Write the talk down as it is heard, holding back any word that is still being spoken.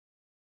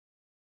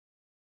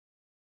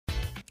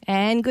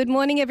And good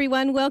morning,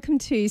 everyone. Welcome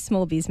to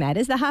Small Biz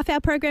Matters, the half-hour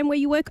program where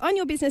you work on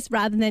your business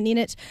rather than in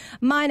it.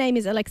 My name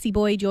is Alexi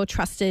Boyd, your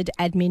trusted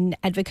admin,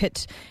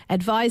 advocate,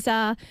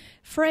 advisor,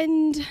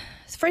 friend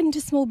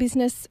to small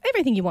business,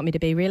 everything you want me to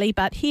be, really.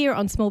 But here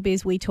on Small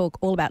Biz, we talk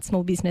all about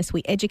small business.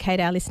 We educate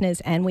our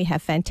listeners and we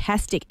have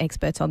fantastic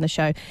experts on the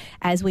show,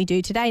 as we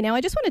do today. Now,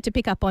 I just wanted to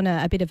pick up on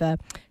a bit of a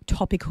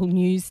topical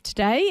news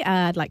today.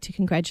 I'd like to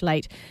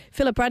congratulate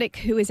Philip Ruddock,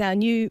 who is our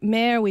new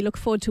mayor. We look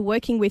forward to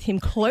working with him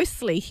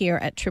closely here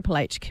at Triple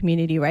H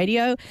Community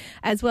Radio,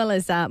 as well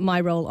as my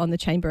role on the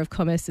Chamber of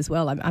Commerce as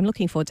well. I'm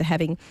looking forward to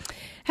having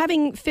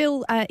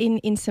Phil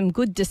in some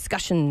good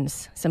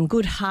discussions, some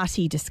good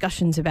hearty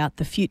discussions about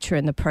the future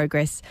and the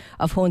progress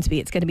of Hornsby.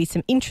 It's going to be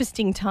some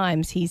interesting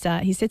times. He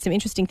said some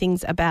interesting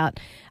things about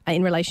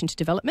in relation to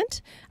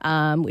development,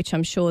 which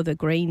I'm sure the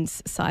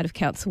Greens side of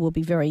council will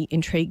be very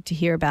intrigued to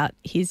hear about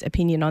his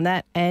opinion on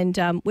that. And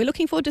we're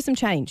looking forward to some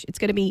change. It's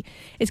going to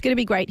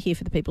be great here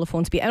for the people of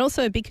Hornsby. And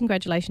also a big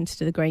congratulations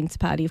to the Greens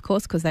Party, of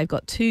course, because they've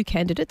got 2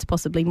 candidates,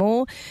 possibly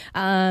more.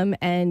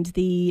 And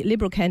the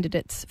Liberal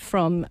candidates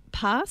from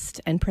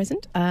past and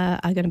present are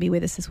going to be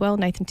with us as well.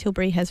 Nathan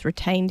Tilbury has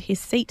retained his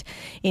seat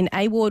in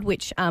A Ward,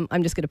 which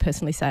I'm just going to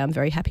personally say I'm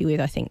very happy with.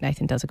 I think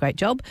Nathan does a great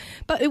job.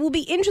 But it will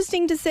be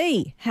interesting to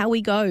see how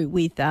we go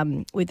with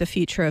the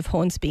future of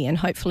Hornsby, and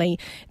hopefully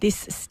this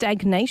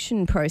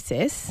stagnation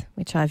process,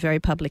 which I very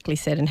publicly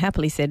said and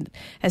happily said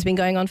has been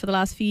going on for the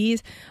last few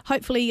years,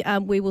 hopefully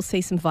we will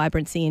see some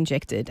vibrancy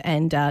injected,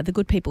 and the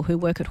good people who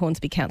work at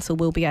Hornsby Council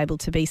will be able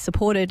to be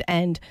supported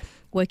and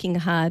working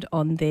hard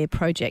on their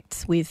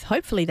projects with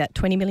hopefully that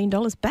 $20 million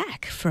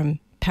back from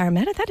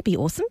Parramatta. That'd be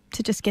awesome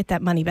to just get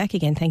that money back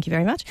again. Thank you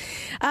very much.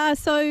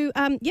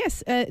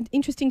 Yes,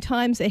 interesting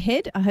times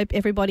ahead. I hope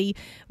everybody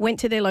went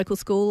to their local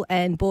school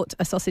and bought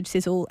a sausage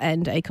sizzle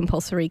and a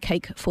compulsory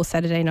cake for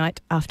Saturday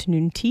night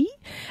afternoon tea.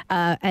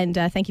 And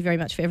thank you very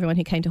much for everyone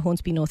who came to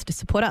Hornsby North to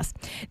support us.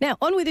 Now,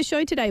 on with the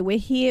show today. We're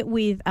here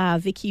with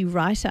Vicky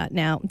Reiter.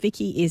 Now,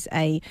 Vicky is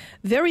a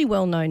very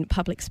well-known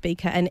public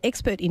speaker and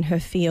expert in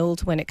her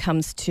field when it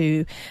comes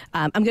to,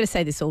 I'm going to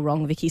say this all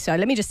wrong, Vicky, so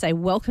let me just say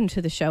welcome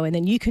to the show, and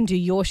then you can do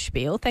your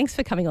spiel. Thanks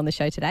for coming on the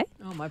show today.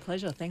 Oh, my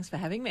pleasure. Thanks for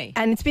having me.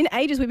 And it's been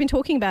ages. We've been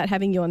talking about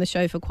having you on the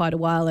show for quite a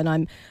while, and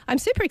I'm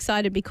super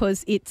excited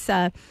because it's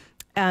a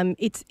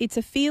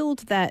field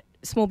that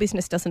small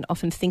business doesn't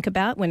often think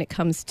about when it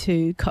comes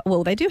to,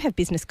 they do have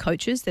business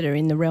coaches that are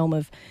in the realm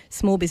of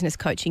small business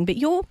coaching, but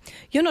you're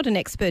not an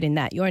expert in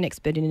that. You're an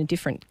expert in a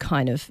different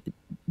kind of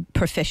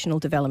professional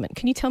development.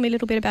 Can you tell me a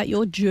little bit about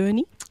your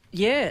journey?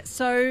 Yeah.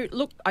 So,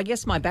 look, I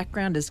guess my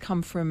background has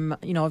come from,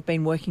 I've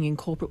been working in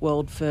corporate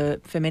world for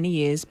many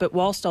years, but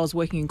whilst I was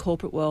working in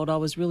corporate world, I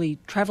was really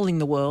travelling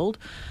the world,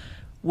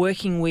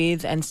 working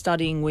with and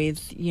studying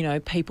with,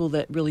 people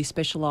that really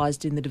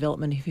specialised in the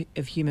development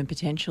of human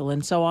potential.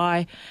 And so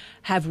I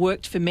have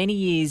worked for many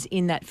years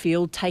in that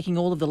field, taking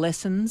all of the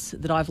lessons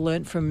that I've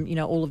learnt from,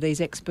 all of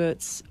these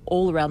experts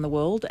all around the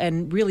world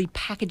and really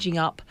packaging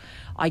up,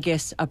 I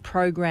guess, a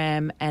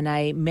program and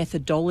a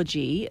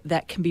methodology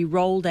that can be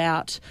rolled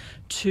out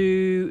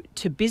to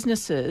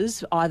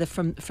businesses, either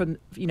from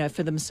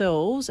for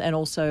themselves and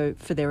also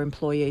for their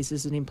employees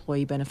as an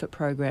employee benefit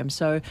program.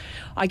 So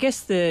I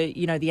guess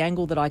the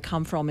angle that I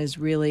come from is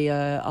really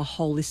a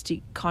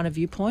holistic kind of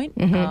viewpoint.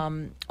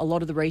 Mm-hmm. A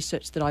lot of the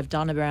research that I've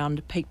done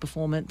around peak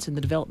performance and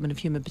the development of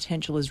human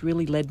potential has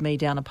really led me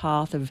down a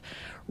path of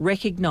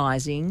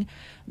recognising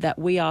that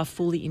we are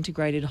fully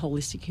integrated,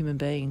 holistic human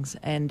beings,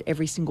 and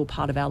every single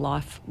part of our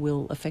life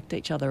will affect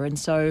each other. And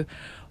so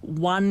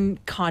one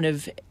kind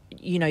of,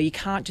 you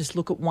can't just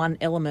look at one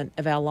element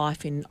of our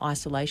life in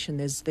isolation.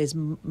 There's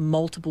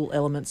multiple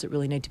elements that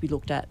really need to be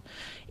looked at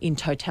in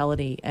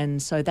totality.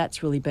 And so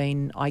that's really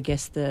been, I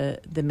guess, the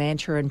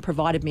mantra, and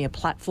provided me a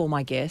platform,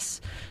 I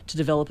guess, to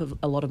develop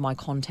a lot of my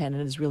content,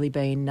 and has really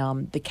been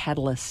the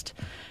catalyst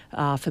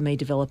for me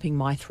developing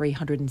my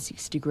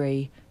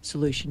 360-degree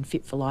solution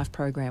Fit for Life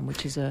program,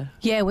 which is we're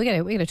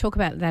going to talk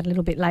about that a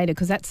little bit later,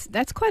 because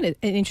that's quite an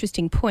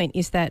interesting point,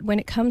 is that when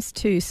it comes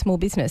to small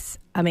business,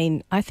 I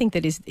mean, I think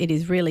that it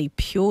is really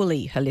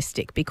purely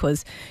holistic,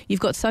 because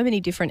you've got so many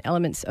different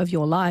elements of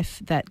your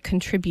life that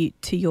contribute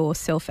to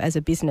yourself as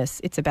a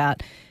business. It's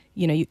about,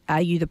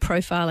 are you the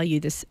profile? Are you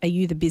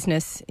the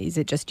business? Is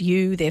it just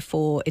you?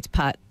 Therefore, it's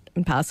part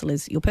and parcel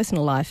is your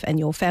personal life and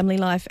your family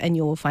life and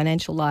your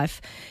financial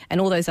life and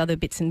all those other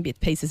bits and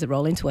pieces that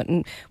roll into it.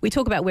 And we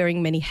talk about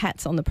wearing many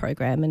hats on the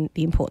program and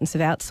the importance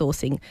of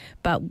outsourcing,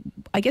 but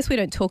I guess we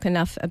don't talk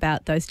enough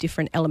about those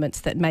different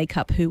elements that make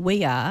up who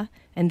we are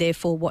and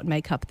therefore what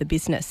make up the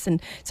business. And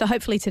so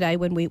hopefully today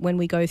when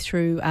we go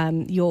through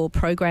your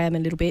program a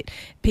little bit,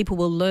 people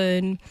will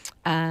learn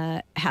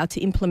how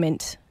to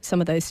implement some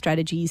of those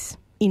strategies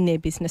in their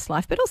business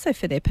life, but also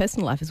for their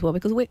personal life as well,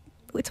 because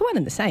it's one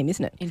and the same,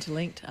 isn't it?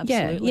 Interlinked,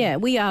 absolutely. Yeah,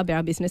 we are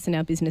our business and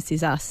our business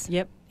is us.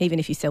 Yep. Even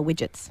if you sell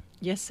widgets.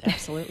 Yes,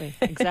 absolutely.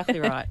 Exactly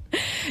right.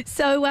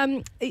 So tell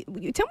me a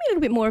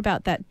little bit more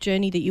about that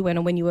journey that you went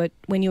on when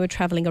you were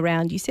travelling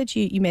around. You said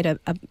you met a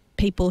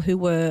people who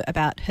were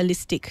about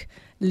holistic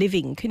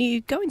living. Can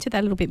you go into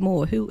that a little bit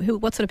more?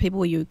 What sort of people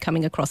were you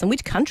coming across, and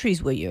which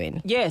countries were you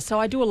in? Yeah,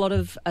 so I do a lot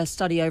of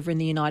study over in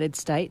the United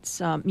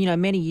States.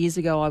 Many years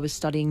ago I was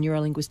studying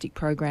neurolinguistic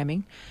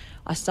programming.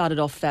 I started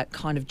off that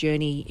kind of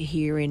journey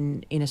here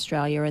in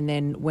Australia, and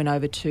then went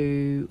over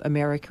to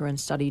America and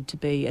studied to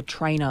be a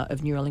trainer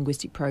of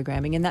neurolinguistic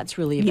programming. And that's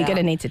really about... You're going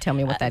to need to tell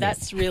me what that is.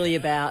 That's really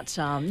about...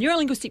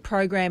 neurolinguistic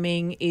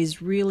programming is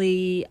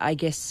really, I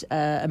guess,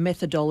 a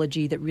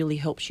methodology that really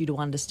helps you to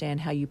understand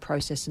how you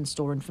process and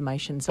store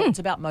information. So it's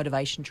about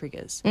motivation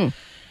triggers.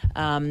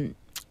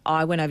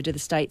 I went over to the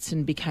States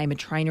and became a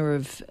trainer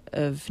of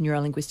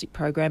neurolinguistic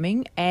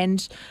programming.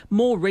 And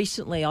more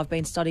recently, I've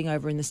been studying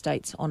over in the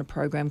States on a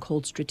program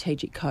called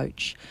Strategic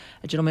Coach,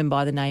 a gentleman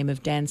by the name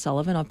of Dan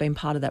Sullivan. I've been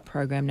part of that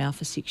program now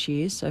for 6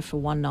 years. So for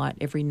one night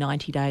every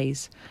 90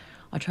 days,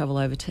 I travel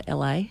over to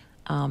LA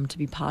to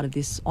be part of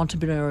this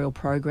entrepreneurial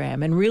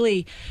program. And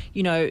really,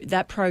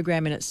 that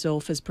program in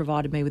itself has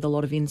provided me with a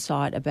lot of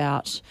insight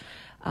about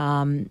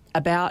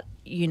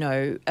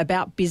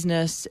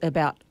business,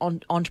 about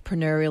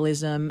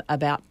entrepreneurialism,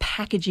 about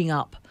packaging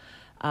up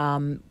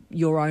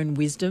your own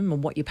wisdom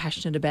and what you're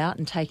passionate about,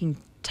 and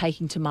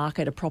taking to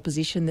market a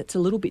proposition that's a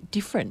little bit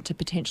different to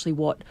potentially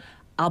what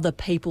other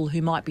people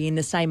who might be in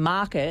the same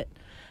market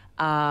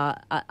are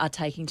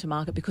taking to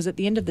market. Because at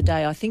the end of the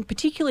day, I think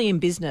particularly in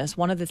business,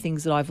 one of the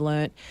things that I've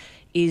learnt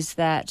is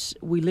that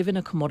we live in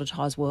a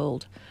commoditised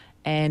world.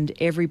 And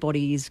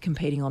everybody is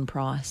competing on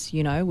price.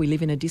 We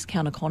live in a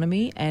discount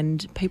economy,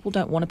 and people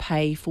don't want to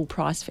pay full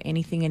price for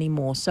anything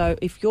anymore. So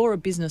if you're a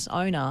business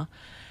owner,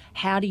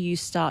 how do you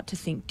start to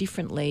think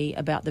differently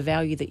about the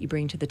value that you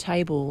bring to the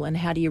table, and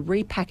how do you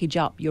repackage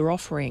up your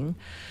offering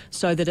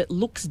so that it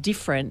looks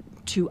different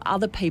to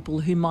other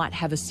people who might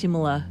have a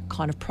similar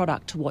kind of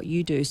product to what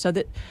you do, so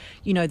that,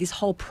 this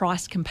whole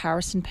price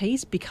comparison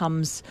piece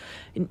becomes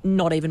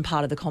not even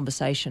part of the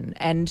conversation.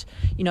 And,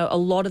 a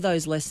lot of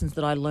those lessons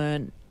that I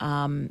learned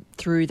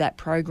through that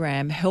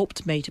program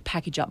helped me to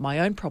package up my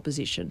own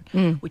proposition,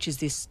 which is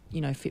this,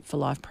 Fit for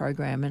Life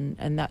program.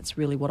 And that's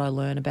really what I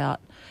learned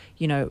about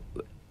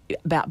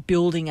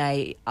building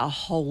a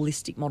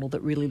holistic model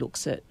that really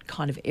looks at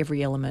kind of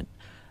every element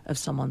of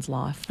someone's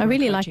life. I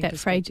really like that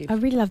phrase. I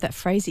really love that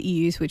phrase that you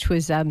use, which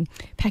was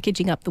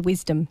packaging up the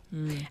wisdom.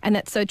 And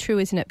that's so true,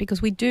 isn't it?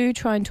 Because we do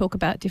try and talk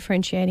about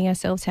differentiating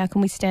ourselves. How can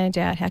we stand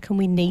out? How can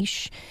we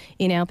niche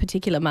in our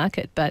particular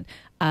market? But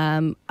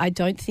I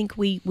don't think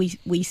we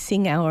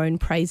sing our own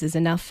praises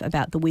enough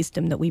about the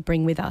wisdom that we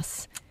bring with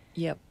us.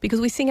 Yep. Because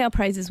we sing our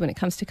praises when it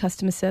comes to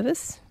customer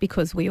service,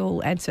 because we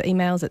all answer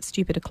emails at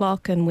stupid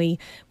o'clock, and we're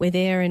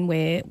there, and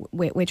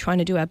we're trying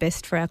to do our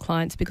best for our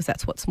clients, because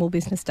that's what small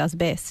business does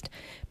best.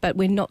 But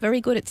we're not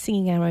very good at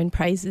singing our own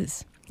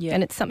praises. Yep.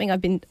 And it's something I've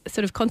been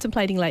sort of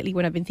contemplating lately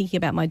when I've been thinking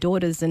about my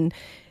daughters and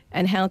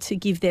how to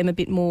give them a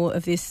bit more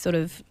of this sort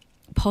of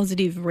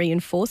positive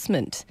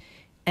reinforcement.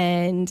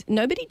 And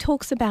nobody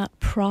talks about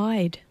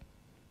pride.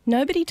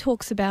 Nobody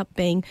talks about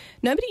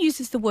nobody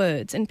uses the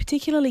words, and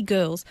particularly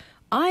girls,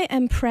 I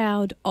am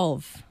proud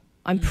of.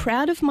 I'm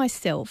proud of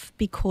myself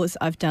because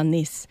I've done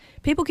this.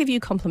 People give you a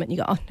compliment and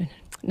you go, oh,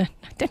 no,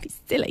 don't be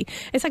silly.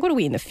 It's like, what are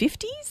we, in the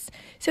 50s?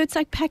 So it's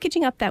like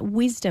packaging up that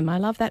wisdom. I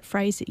love that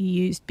phrase that you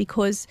used,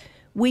 because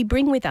we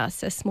bring with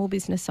us as small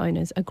business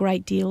owners a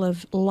great deal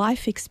of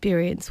life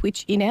experience,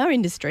 which in our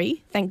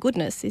industry, thank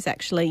goodness, is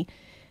actually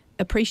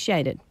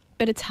appreciated.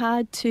 But it's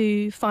hard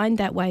to find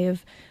that way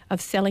of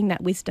selling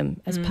that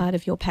wisdom as part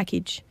of your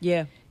package.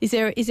 Yeah. Is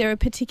there a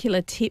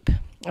particular tip?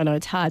 I know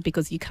it's hard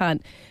because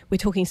we're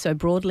talking so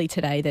broadly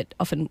today that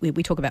often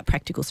we talk about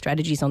practical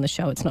strategies on the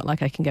show. It's not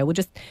like I can go, well,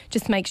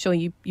 just make sure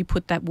you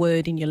put that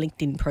word in your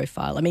LinkedIn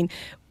profile. I mean,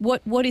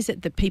 what is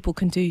it that people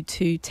can do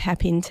to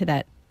tap into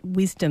that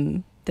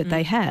wisdom that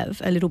they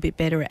have a little bit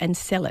better and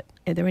sell it?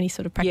 Are there any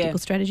sort of practical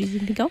strategies you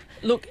can think of?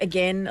 Look,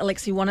 again,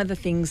 Alexi, one of the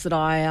things that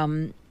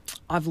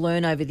I've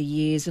learned over the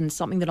years, and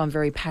something that I'm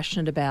very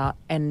passionate about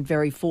and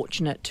very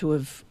fortunate to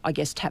have, I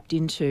guess, tapped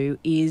into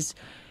is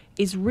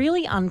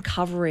really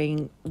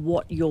uncovering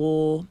what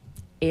your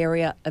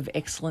area of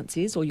excellence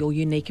is, or your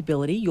unique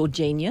ability, your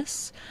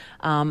genius.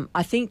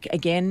 I think,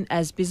 again,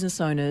 as business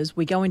owners,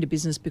 we go into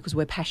business because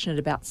we're passionate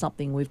about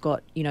something. We've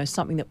got,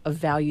 something of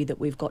value that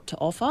we've got to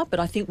offer. But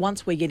I think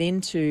once we get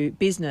into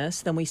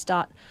business, then we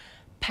start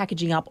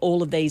packaging up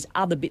all of these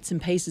other bits and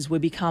pieces. We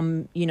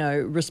become,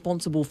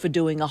 responsible for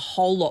doing a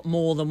whole lot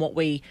more than what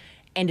we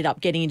ended up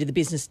getting into the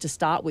business to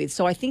start with.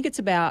 So I think it's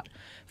about,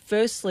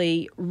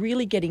 firstly,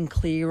 really getting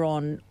clear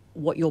on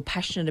what you're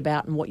passionate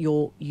about and what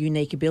your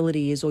unique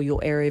ability is, or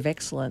your area of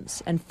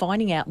excellence, and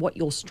finding out what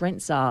your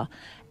strengths are,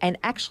 and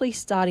actually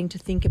starting to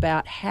think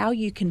about how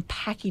you can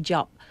package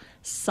up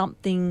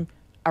something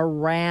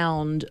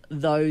around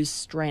those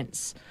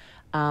strengths.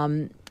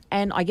 And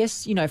I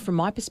guess, from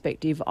my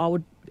perspective,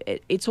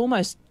 it's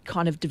almost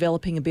kind of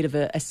developing a bit of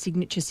a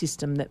signature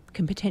system that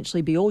can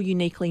potentially be all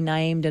uniquely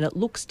named, and it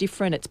looks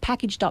different, it's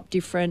packaged up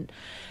different,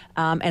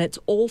 and it's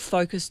all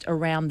focused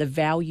around the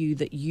value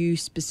that you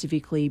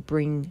specifically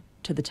bring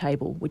to the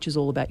table, which is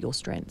all about your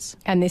strengths.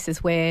 And this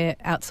is where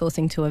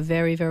outsourcing to a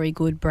very, very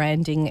good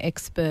branding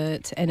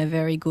expert and a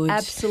very good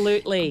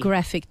absolutely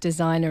graphic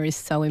designer is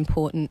so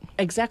important.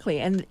 Exactly.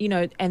 And,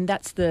 and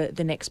that's the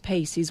next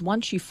piece is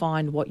once you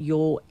find what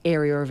your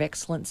area of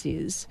excellence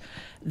is,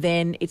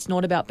 then it's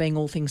not about being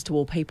all things to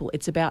all people.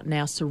 It's about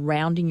now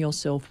surrounding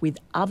yourself with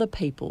other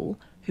people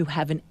who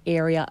have an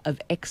area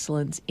of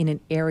excellence in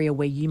an area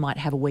where you might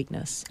have a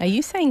weakness. Are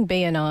you saying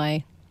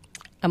B&I?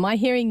 Am I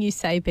hearing you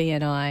say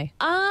B&I?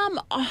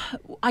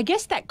 I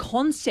guess that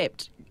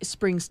concept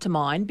springs to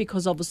mind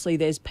because obviously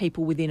there's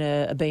people within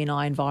a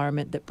B&I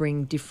environment that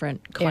bring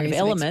different kind Areas of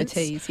elements. Of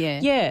expertise, yeah.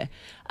 Yeah.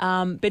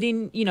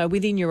 But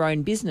within your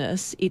own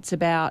business, it's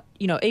about,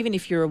 even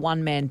if you're a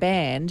one-man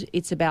band,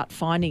 it's about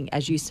finding,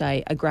 as you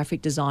say, a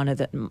graphic designer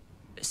that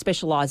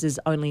specialises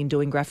only in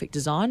doing graphic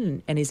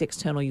design and is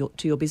external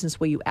to your business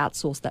where you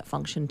outsource that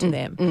function to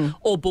them.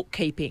 Or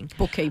bookkeeping.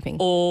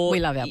 Or, we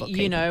love our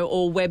bookkeeping.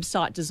 Or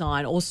website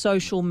design or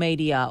social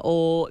media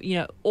or,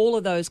 all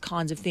of those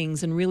kinds of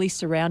things and really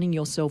surrounding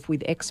yourself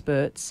with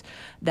experts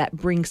that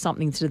bring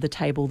something to the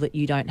table that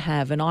you don't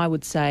have. And I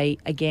would say,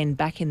 again,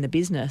 back in the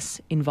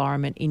business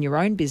environment, in your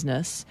own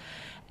business,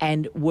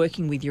 and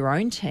working with your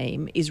own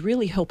team is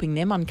really helping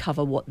them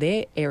uncover what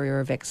their area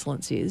of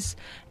excellence is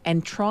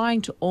and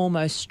trying to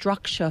almost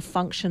structure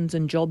functions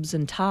and jobs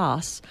and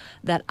tasks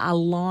that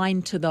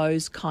align to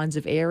those kinds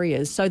of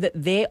areas so that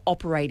they're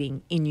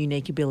operating in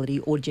unique ability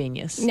or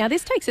genius. Now,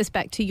 this takes us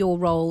back to your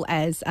role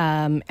as,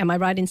 am I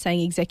right in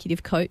saying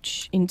executive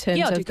coach in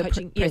terms of the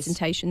coaching,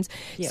 presentations?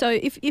 Yes. So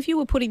if you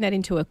were putting that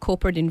into a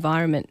corporate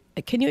environment,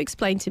 can you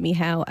explain to me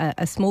how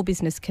a small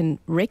business can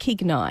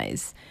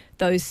recognise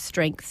those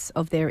strengths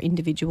of their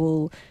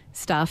individual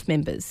staff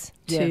members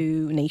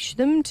to niche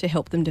them, to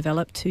help them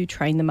develop, to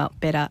train them up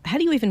better? How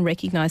do you even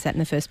recognise that in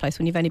the first place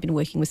when you've only been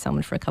working with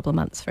someone for a couple of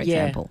months, for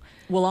example?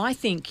 Well, I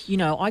think,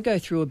 I go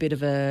through a bit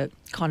of a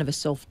kind of a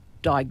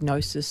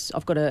self-diagnosis.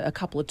 I've got a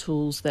couple of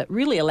tools that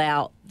really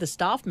allow the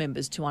staff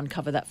members to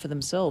uncover that for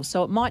themselves.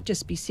 So it might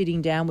just be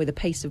sitting down with a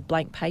piece of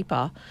blank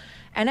paper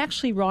and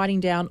actually writing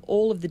down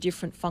all of the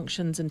different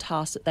functions and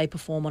tasks that they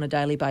perform on a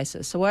daily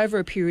basis. So over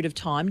a period of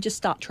time, just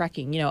start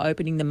tracking,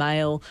 opening the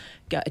mail,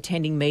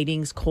 attending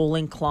meetings,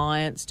 calling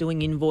clients, doing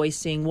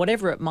invoicing,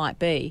 whatever it might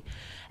be.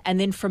 And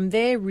then from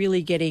there,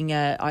 really getting,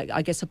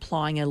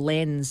 applying a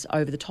lens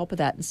over the top of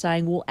that and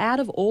saying, well,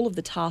 out of all of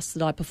the tasks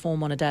that I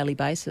perform on a daily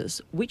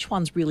basis, which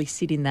ones really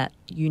sit in that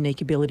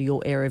unique ability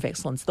or area of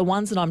excellence? The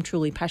ones that I'm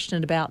truly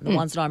passionate about and the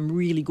ones that I'm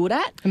really good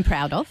at. And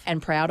proud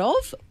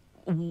of.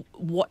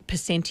 What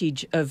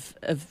percentage of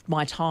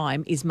my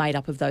time is made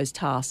up of those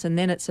tasks. And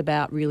then it's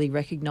about really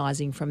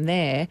recognising from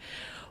there,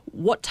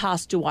 what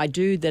tasks do I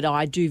do that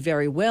I do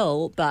very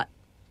well, but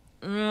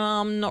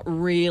I'm not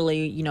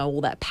really,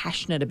 all that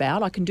passionate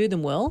about. I can do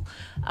them well.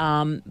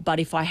 But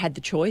if I had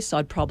the choice,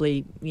 I'd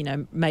probably,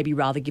 maybe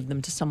rather give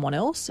them to someone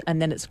else.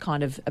 And then it's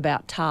kind of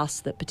about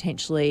tasks that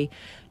potentially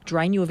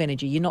drain you of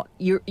energy.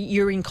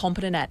 You're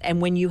incompetent at.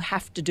 And when you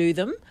have to do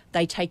them,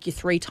 they take you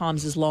 3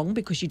 times as long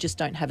because you just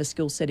don't have a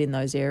skill set in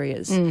those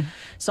areas.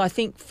 So I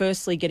think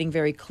firstly getting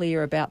very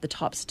clear about the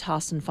types of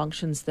tasks and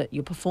functions that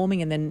you're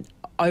performing and then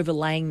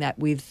overlaying that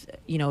with,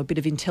 a bit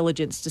of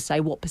intelligence to say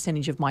what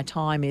percentage of my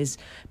time is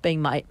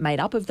being made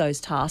up of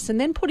those tasks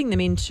and then putting them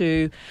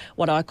into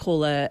what I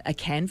call a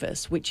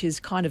canvas, which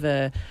is kind of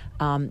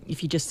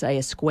if you just say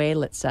a square,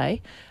 let's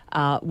say,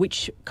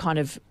 which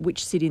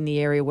sit in the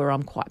area where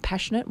I'm quite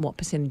passionate and what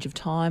percentage of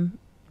time,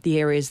 the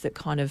areas that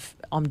kind of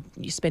I'm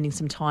spending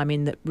some time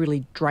in that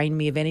really drain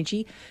me of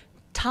energy,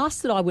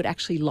 tasks that I would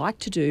actually like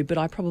to do, but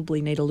I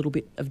probably need a little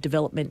bit of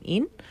development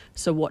in.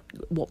 So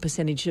what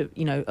percentage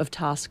of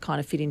tasks kind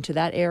of fit into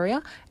that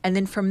area? And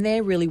then from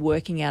there, really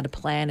working out a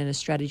plan and a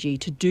strategy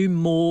to do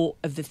more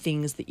of the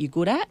things that you're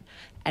good at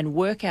and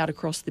work out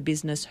across the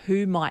business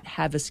who might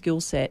have a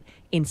skill set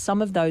in some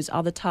of those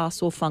other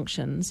tasks or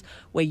functions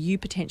where you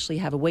potentially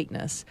have a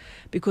weakness.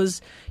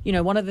 Because,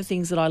 one of the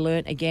things that I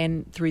learned,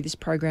 again, through this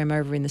program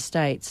over in the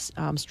States,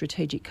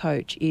 Strategic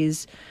Coach,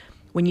 is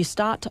when you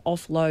start to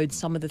offload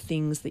some of the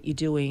things that you're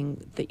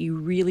doing that you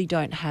really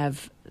don't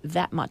have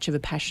that much of a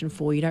passion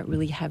for, you don't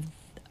really have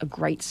a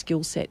great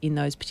skill set in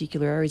those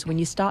particular areas, when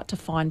you start to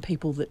find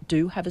people that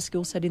do have a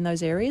skill set in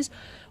those areas,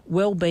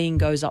 well-being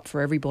goes up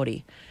for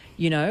everybody.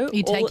 You're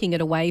taking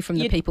it away from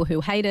the people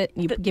who hate it,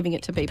 you're giving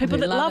it to people who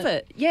that love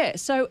it. Yeah,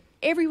 so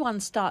everyone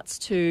starts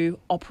to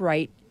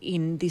operate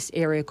in this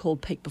area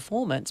called peak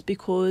performance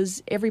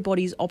because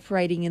everybody's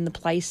operating in the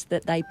place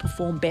that they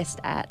perform best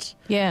at.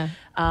 Yeah.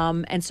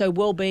 And so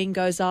well-being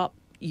goes up.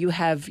 You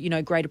have,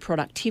 greater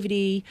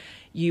productivity.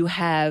 You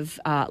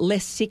have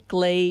less sick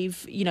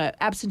leave,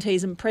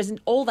 absenteeism,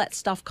 all that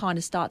stuff kind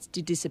of starts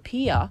to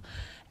disappear.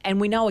 And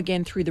we know,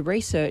 again, through the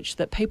research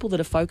that people that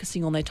are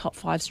focusing on their top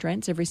 5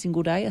 strengths every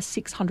single day are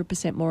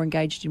 600% more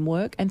engaged in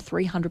work and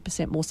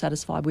 300% more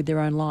satisfied with their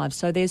own lives.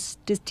 So there's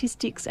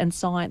statistics and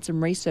science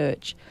and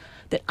research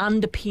that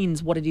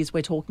underpins what it is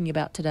we're talking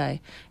about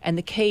today. And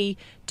the key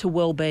to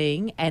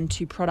well-being and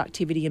to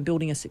productivity and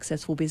building a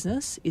successful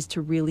business is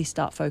to really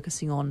start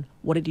focusing on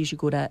what it is you're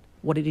good at,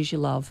 what it is you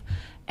love,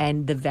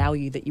 and the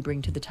value that you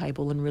bring to the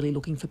table, and really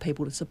looking for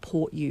people to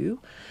support you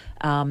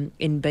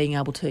in being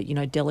able to,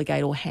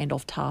 delegate or hand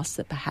off tasks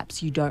that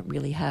perhaps you don't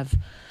really have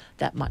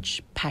that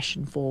much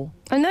passion for.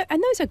 And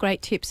those are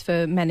great tips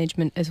for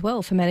management as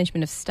well, for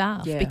management of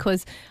staff,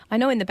 because I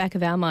know in the back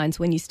of our minds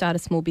when you start a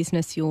small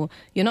business, you're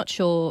not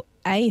sure,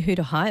 who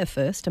to hire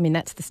first. I mean,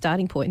 that's the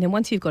starting point. And then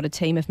once you've got a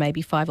team of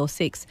maybe 5 or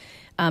 6,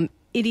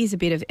 it is a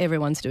bit of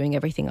everyone's doing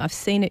everything. I've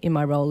seen it in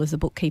my role as a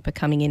bookkeeper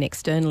coming in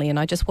externally, and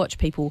I just watch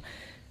people.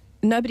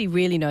 Nobody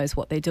really knows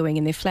what they're doing,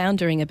 and they're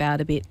floundering about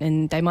a bit,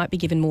 and they might be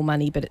given more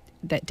money, but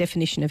that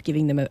definition of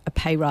giving them a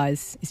pay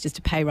rise is just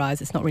a pay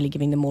rise. It's not really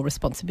giving them more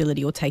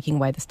responsibility or taking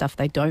away the stuff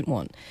they don't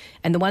want.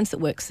 And the ones that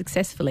work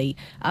successfully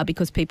are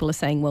because people are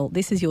saying, well,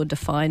 this is your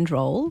defined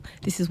role.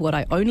 This is what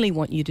I only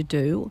want you to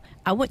do.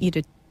 I want you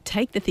to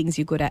take the things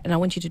you're good at, and I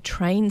want you to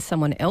train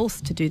someone else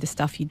to do the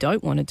stuff you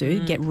don't want to do,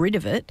 get rid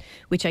of it,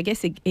 which I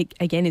guess,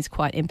 again, is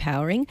quite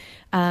empowering.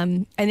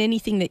 And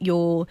anything that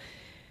you're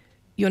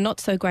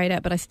not so great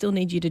at, but I still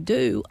need you to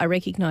do, I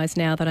recognise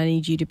now that I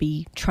need you to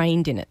be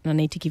trained in it, and I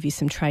need to give you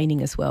some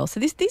training as well.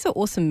 So these are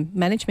awesome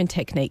management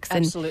techniques.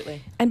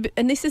 Absolutely. And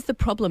this is the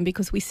problem,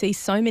 because we see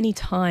so many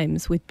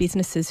times with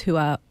businesses who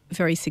are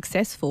very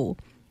successful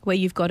where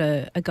you've got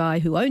a guy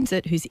who owns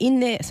it, who's in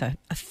there, so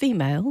a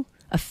female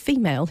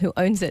who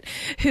owns it,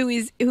 who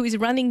is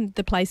running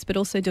the place but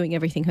also doing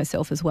everything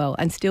herself as well,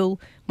 and still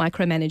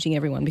micromanaging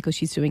everyone because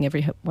she's doing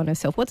everyone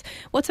herself.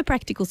 What's a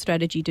practical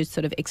strategy to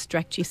sort of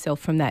extract yourself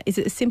from that? Is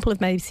it as simple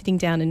as maybe sitting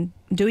down and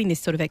doing this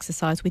sort of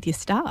exercise with your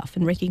staff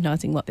and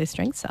recognising what their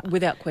strengths are?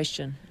 Without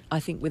question. I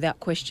think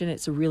without question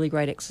it's a really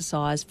great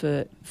exercise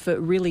for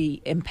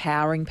really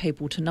empowering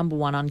people to, number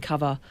one,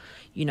 uncover,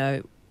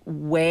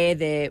 where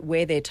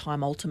their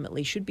time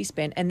ultimately should be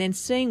spent, and then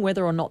seeing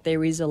whether or not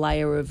there is a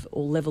layer of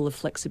or level of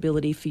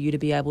flexibility for you to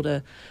be able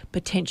to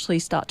potentially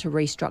start to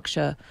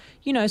restructure,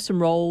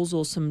 some roles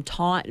or some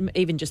time,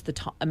 even just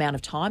the amount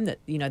of time that,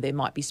 they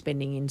might be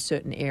spending in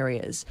certain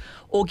areas,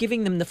 or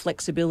giving them the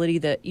flexibility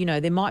that,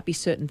 there might be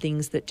certain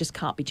things that just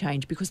can't be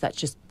changed because that's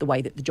just the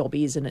way that the job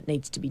is and it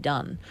needs to be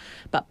done.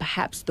 But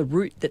perhaps the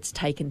route that's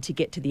taken to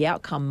get to the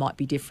outcome might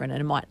be different,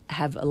 and it might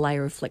have a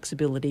layer of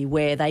flexibility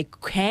where they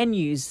can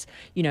use,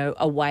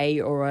 a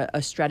way or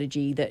a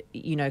strategy that,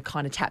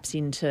 kind of taps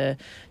into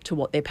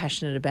what they're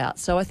passionate about.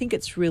 So I think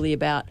it's really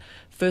about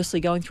firstly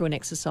going through an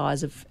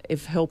exercise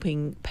of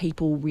helping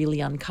people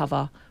really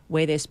uncover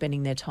where they're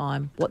spending their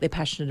time, what they're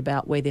passionate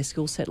about, where their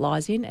skill set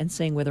lies in, and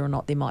seeing whether or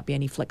not there might be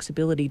any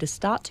flexibility to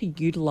start to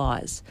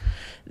utilise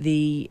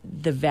the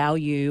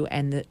value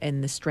and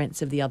the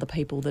strengths of the other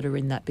people that are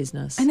in that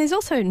business. And there's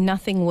also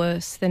nothing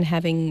worse than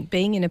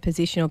being in a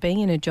position or being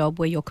in a job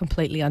where you're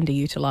completely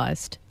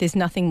underutilised. There's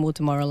nothing more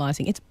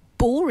demoralising. It's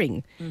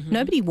boring. Mm-hmm.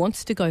 Nobody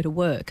wants to go to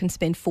work and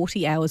spend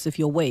 40 hours of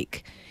your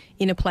week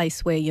in a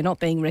place where you're not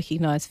being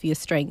recognised for your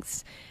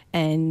strengths,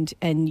 and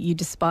you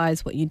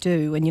despise what you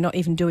do, and you're not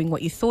even doing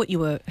what you thought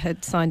you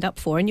had signed up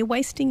for, and you're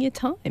wasting your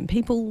time.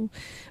 People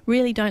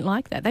really don't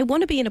like that. They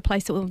want to be in a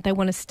place that they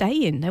want to stay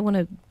in. They want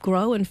to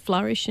grow and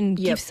flourish and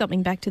give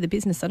something back to the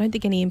business. I don't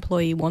think any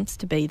employee wants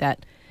to be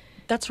that.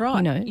 That's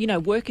right.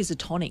 Work is a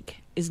tonic,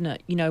 isn't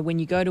it? When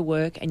you go to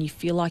work and you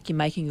feel like you're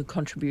making a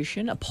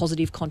contribution, a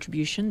positive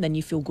contribution, then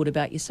you feel good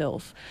about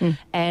yourself.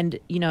 And,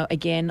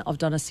 again, I've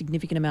done a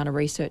significant amount of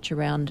research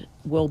around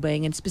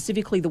wellbeing, and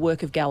specifically the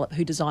work of Gallup,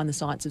 who designed the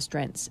Science of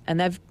Strengths. And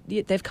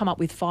they've come up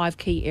with 5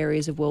 key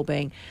areas of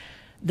wellbeing.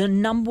 The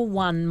number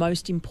one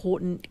most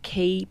important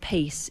key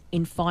piece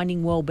in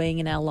finding well-being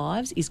in our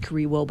lives is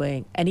career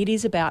well-being. And it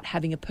is about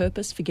having a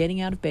purpose for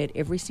getting out of bed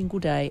every single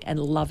day and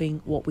loving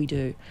what we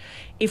do.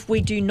 If we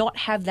do not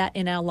have that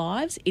in our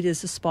lives, it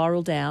is a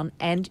spiral down.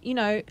 And,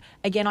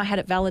 again, I had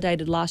it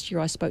validated last year.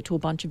 I spoke to a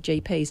bunch of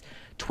GPs.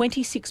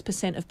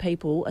 26% of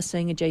people are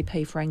seeing a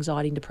GP for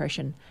anxiety and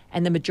depression.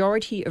 And the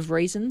majority of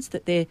reasons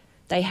that they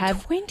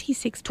have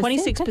 26%.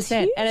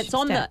 26%, and it's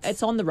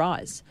on the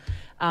rise.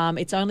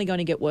 It's only going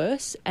to get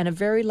worse, and a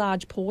very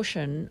large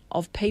portion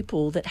of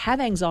people that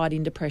have anxiety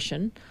and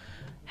depression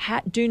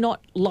do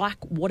not like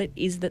what it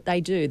is that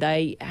they do.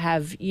 They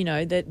have,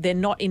 they're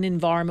not in an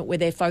environment where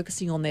they're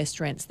focusing on their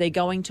strengths. They're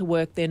going to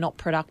work, they're not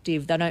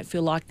productive, they don't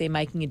feel like they're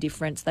making a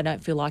difference, they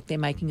don't feel like they're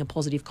making a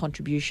positive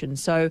contribution.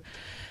 So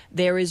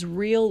there is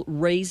real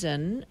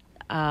reason,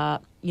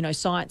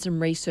 science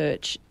and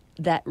research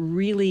that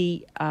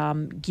really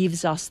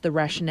gives us the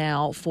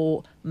rationale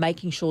for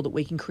making sure that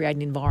we can create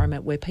an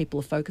environment where people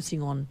are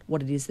focusing on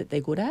what it is that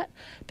they're good at.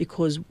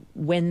 Because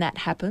when that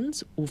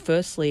happens, well,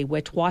 firstly,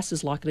 we're twice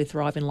as likely to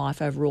thrive in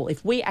life overall.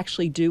 If we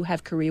actually do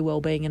have career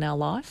well-being in our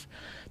life,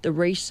 the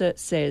research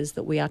says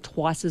that we are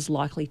twice as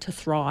likely to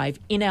thrive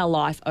in our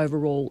life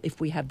overall if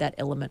we have that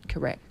element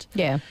correct.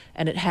 Yeah.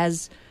 And it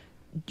has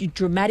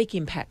dramatic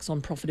impacts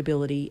on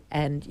profitability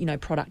and,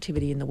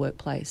 productivity in the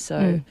workplace.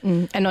 So,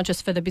 And not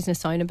just for the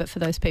business owner, but for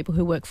those people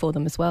who work for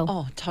them as well.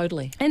 Oh,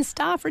 totally. And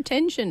staff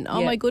retention.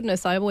 Oh, my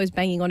goodness. I'm always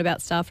banging on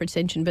about staff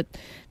retention, but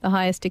the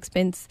highest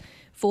expense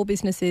for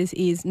businesses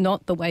is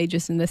not the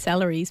wages and the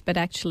salaries, but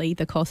actually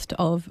the cost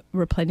of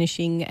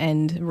replenishing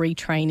and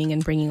retraining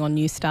and bringing on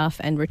new staff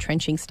and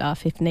retrenching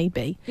staff if need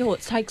be. Yeah, well,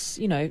 it takes,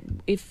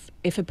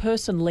 if a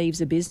person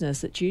leaves a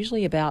business, it's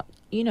usually about,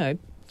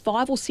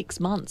 5 or 6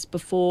 months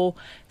before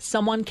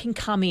someone can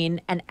come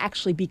in and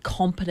actually be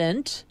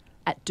competent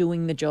at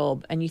doing the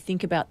job. And you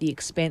think about the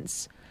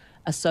expense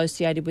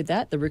associated with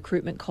that, the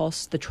recruitment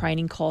costs, the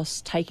training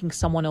costs, taking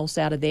someone else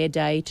out of their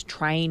day to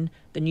train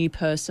the new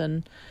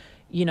person,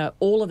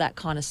 all of that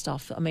kind of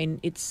stuff. I mean,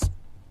 it's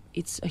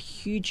a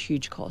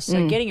huge cost.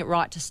 So getting it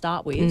right to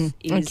start with is...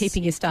 And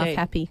keeping your staff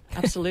happy.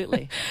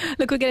 Absolutely.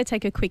 Look, we're going to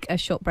take a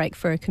short break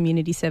for a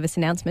community service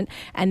announcement,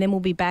 and then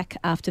we'll be back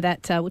after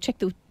that. We'll check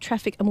the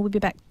traffic, and we'll be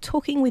back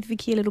talking with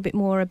Vicky a little bit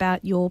more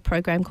about your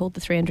program called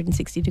the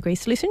 360 Degree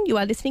Solution. You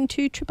are listening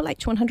to Triple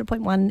H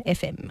 100.1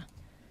 FM.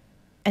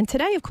 And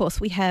today, of course,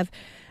 we have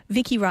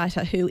Vicky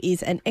Reiter, who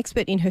is an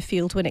expert in her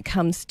field when it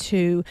comes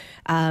to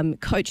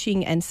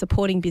coaching and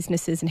supporting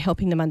businesses and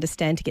helping them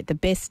understand to get the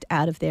best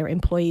out of their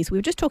employees. We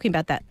were just talking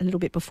about that a little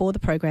bit before the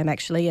program,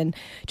 actually, and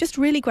just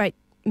really great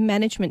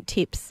management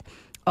tips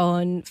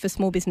for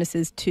small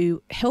businesses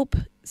to help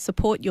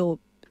support your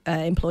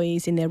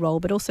employees in their role,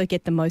 but also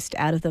get the most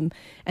out of them,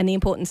 and the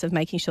importance of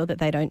making sure that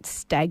they don't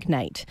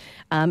stagnate.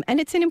 And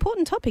it's an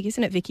important topic,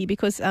 isn't it, Vicky?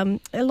 Because a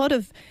lot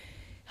of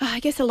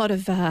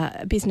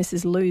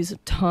businesses lose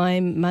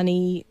time,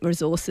 money,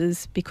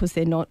 resources because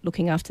they're not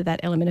looking after that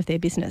element of their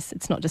business.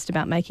 It's not just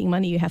about making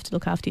money. You have to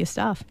look after your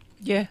staff.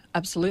 Yeah,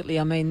 absolutely.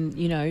 I mean,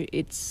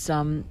 it's,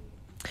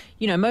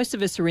 most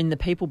of us are in the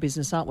people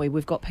business, aren't we?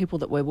 We've got people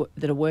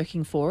that are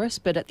working for us,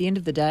 but at the end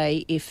of the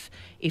day, if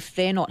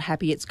they're not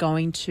happy, it's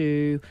going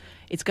to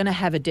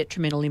have a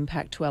detrimental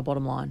impact to our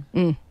bottom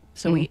line.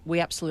 So we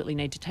absolutely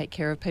need to take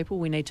care of people.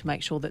 We need to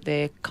make sure that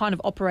they're kind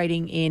of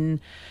operating in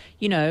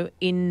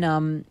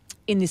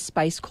this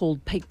space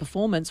called peak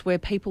performance, where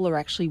people are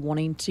actually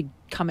wanting to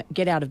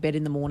get out of bed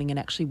in the morning and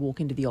actually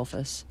walk into the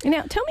office.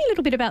 Now, tell me a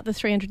little bit about the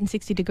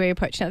 360-degree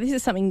approach. Now, this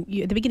is something,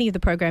 at the beginning of the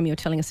program, you were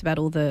telling us about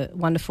all the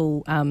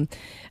wonderful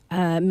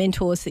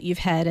mentors that you've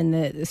had and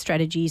the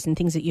strategies and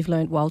things that you've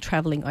learned while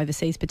travelling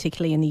overseas,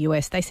 particularly in the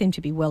US. They seem to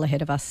be well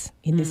ahead of us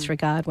in this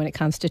regard when it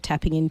comes to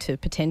tapping into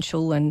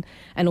potential and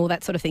all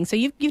that sort of thing. So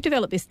you've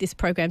developed this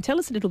program. Tell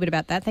us a little bit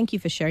about that. Thank you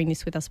for sharing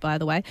this with us, by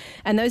the way.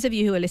 And those of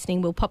you who are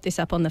listening, we'll pop this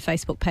up on the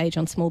Facebook page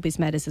on Small Biz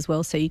Matters as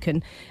well, so you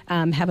can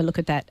have a look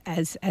at that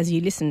as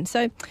you listen.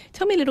 So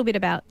tell me a little bit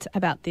about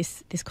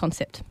this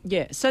concept.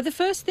 Yeah. So the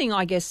first thing,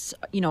 I guess,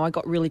 I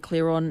got really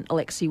clear on,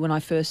 Alexi, when I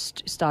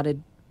first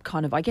started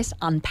kind of, I guess,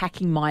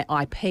 unpacking my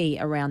IP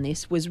around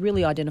this, was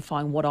really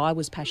identifying what I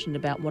was passionate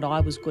about, what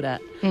I was good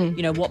at,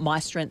 what my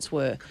strengths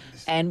were.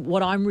 And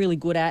what I'm really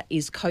good at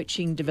is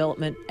coaching,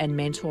 development and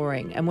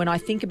mentoring. And when I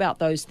think about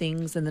those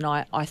things, and then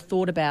I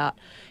thought about,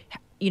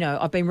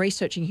 I've been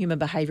researching human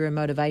behaviour and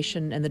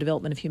motivation and the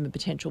development of human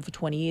potential for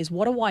 20 years.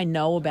 What do I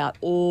know about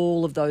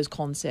all of those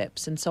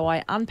concepts? And so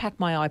I unpacked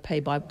my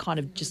IP by kind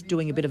of just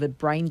doing a bit of a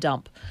brain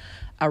dump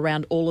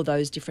around all of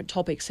those different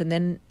topics. And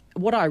then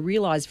what I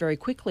realised very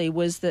quickly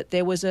was that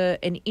there was an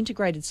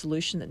integrated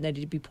solution that needed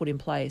to be put in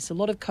place. A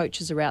lot of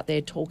coaches are out there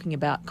talking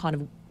about kind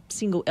of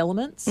single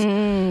elements.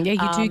 Yeah,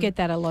 you do get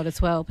that a lot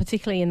as well,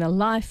 particularly in the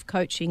life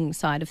coaching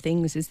side of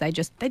things, is they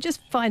just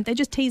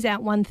tease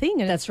out one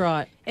thing. And that's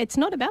right. It's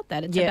not about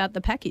that. It's about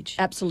the package.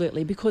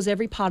 Absolutely, because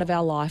every part of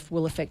our life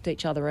will affect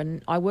each other.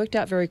 And I worked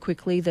out very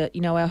quickly that,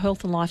 our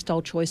health and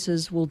lifestyle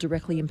choices will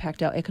directly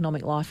impact our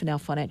economic life and our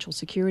financial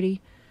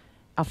security.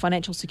 Our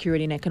financial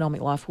security and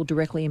economic life will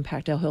directly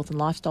impact our health and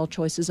lifestyle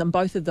choices, and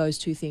both of those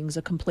two things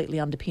are completely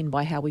underpinned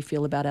by how we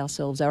feel about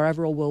ourselves, our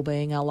overall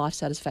well-being, our life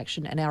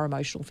satisfaction and our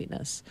emotional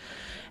fitness.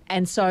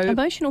 And so...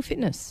 Emotional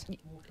fitness.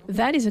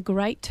 That is a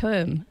great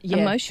term. Yeah.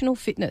 Emotional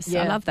fitness.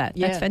 Yeah. I love that.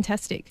 That's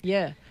fantastic.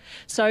 Yeah.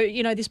 So,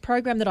 this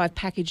program that I've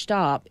packaged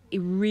up, it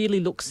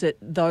really looks at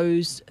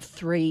those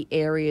three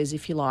areas,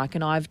 if you like.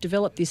 And I've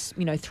developed this,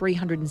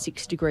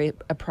 360-degree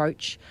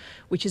approach,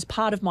 which is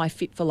part of my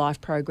Fit for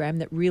Life program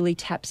that really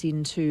taps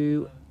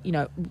into,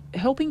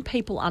 helping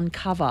people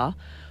uncover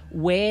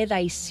where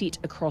they sit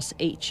across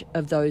each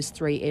of those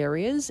three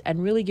areas,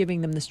 and really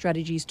giving them the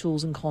strategies,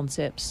 tools and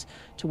concepts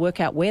to work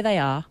out where they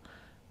are,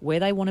 where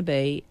they want to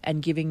be,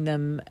 and giving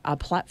them a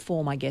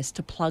platform, I guess,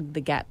 to plug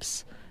the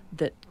gaps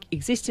that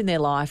exist in their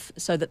life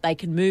so that they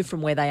can move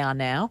from where they are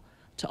now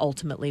to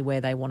ultimately where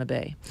they want to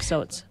be.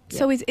 So it's... Yeah.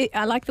 So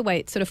I like the way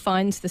it sort of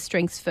finds the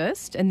strengths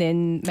first and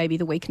then maybe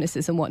the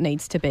weaknesses and what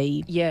needs to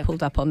be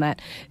pulled up on that.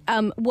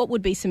 What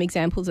would be some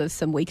examples of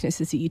some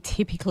weaknesses that you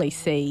typically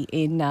see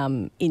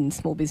in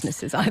small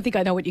businesses? I think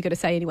I know what you're going to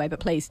say anyway,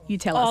 but please, you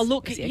tell us. Oh,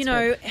 look,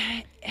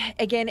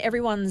 again,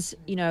 everyone's,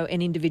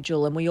 an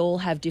individual, and we all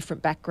have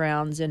different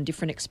backgrounds and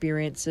different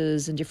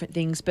experiences and different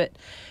things. But,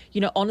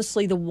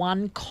 honestly, the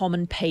one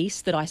common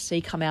piece that I see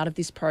come out of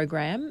this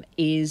program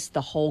is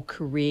the whole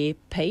career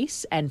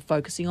piece and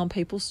focusing on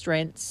people's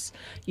strengths,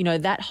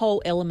 that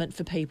whole element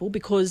for people,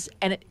 because,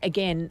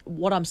 again,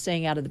 what I'm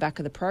seeing out of the back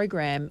of the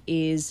program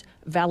is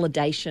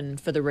validation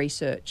for the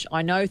research.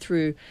 I know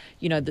through,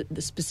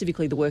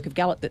 specifically the work of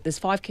Gallup, that there's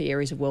 5 key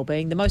areas of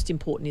wellbeing. The most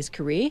important is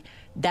career.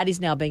 That is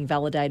now being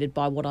validated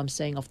by what I'm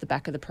seeing off the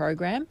back of the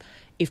program.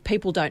 If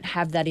people don't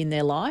have that in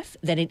their life,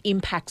 then it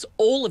impacts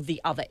all of the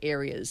other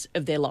areas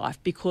of their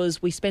life,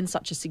 because we spend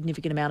such a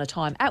significant amount of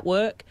time at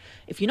work.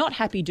 If you're not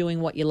happy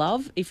doing what you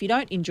love, if you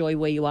don't enjoy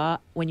where you are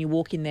when you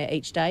walk in there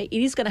each day,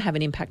 it is going to have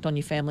an impact on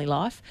your family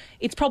life.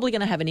 It's probably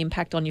going to have an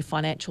impact on your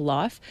financial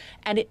life.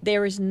 And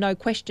there is no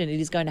question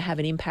it is going to have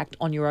an impact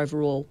on your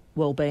overall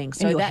well-being.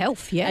 So and your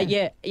health, and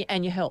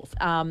your health.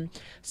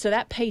 So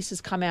that piece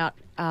has come out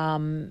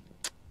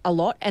a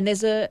lot, and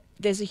there's a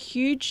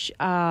huge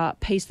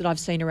piece that I've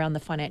seen around the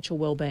financial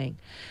well-being.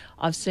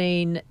 I've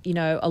seen,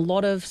 a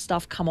lot of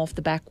stuff come off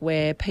the back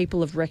where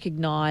people have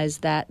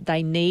recognised that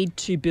they need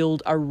to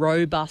build a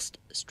robust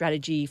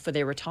strategy for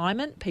their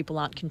retirement. People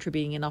aren't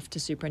contributing enough to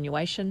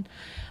superannuation.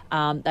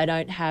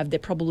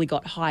 They've probably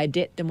got higher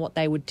debt than what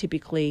they would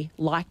typically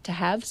like to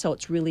have. So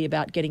it's really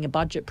about getting a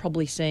budget,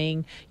 probably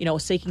seeing,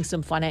 seeking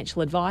some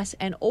financial advice,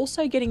 and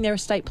also getting their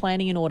estate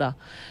planning in order.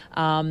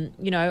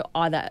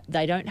 Either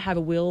they don't have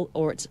a will,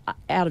 or it's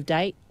out of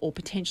date, or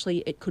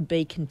potentially it could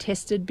be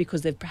contested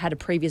because they've had a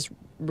previous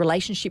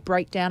relationship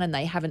breakdown and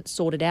they haven't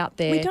sorted out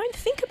their... We don't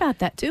think about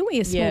that, do we,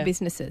 as small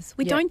businesses?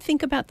 We don't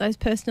think about those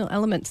personal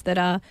elements that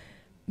are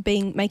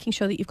making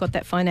sure that you've got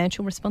that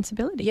financial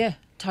responsibility. Yeah,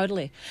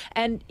 totally.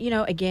 And,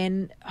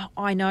 again,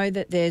 I know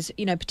that there's,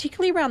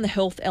 particularly around the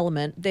health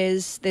element,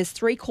 there's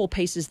 3 core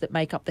pieces that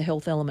make up the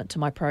health element to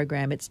my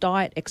program. It's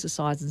diet,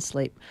 exercise and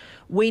sleep.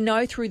 We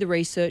know through the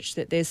research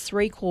that there's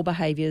 3 core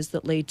behaviours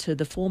that lead to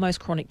the 4 most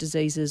chronic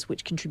diseases,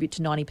 which contribute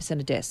to 90%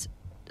 of deaths.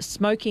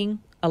 Smoking,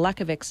 a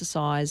lack of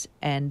exercise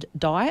and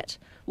diet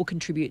will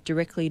contribute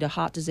directly to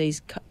heart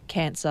disease,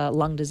 cancer,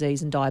 lung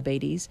disease and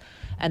diabetes.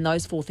 And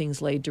those 4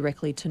 things lead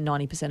directly to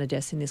 90% of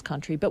deaths in this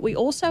country. But we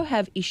also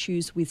have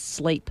issues with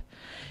sleep.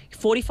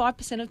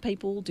 45% of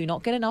people do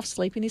not get enough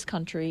sleep in this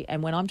country.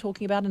 And when I'm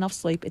talking about enough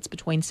sleep, it's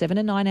between 7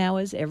 and 9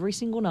 hours every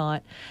single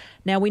night.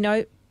 Now, we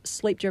know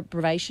sleep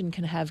deprivation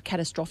can have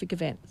catastrophic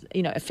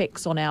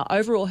effects on our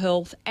overall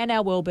health and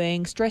our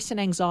well-being, stress and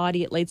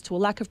anxiety. It leads to a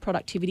lack of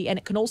productivity, and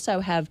it can also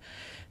have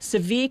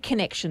severe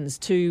connections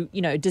to,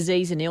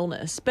 disease and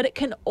illness. But it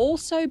can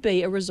also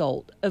be a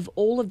result of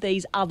all of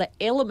these other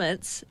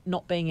elements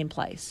not being in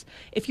place.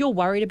 If you're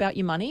worried about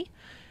your money,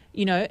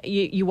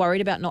 you're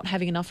worried about not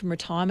having enough in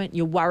retirement.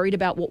 You're worried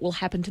about what will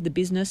happen to the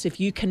business if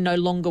you can no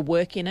longer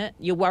work in it.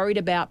 You're worried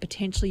about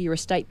potentially your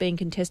estate being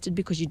contested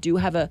because you do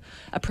have a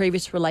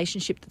previous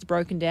relationship that's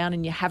broken down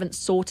and you haven't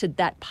sorted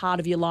that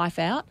part of your life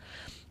out.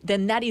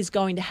 Then that is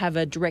going to have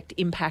a direct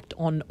impact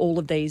on all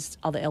of these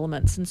other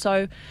elements. And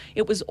so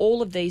it was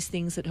all of these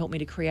things that helped me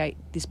to create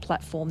this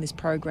platform, this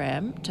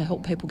program, to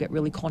help people get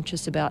really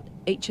conscious about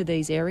each of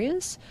these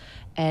areas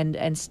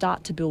and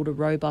start to build a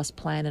robust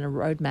plan and a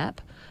roadmap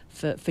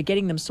for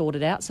getting them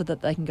sorted out so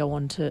that they can go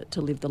on to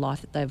live the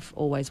life that they've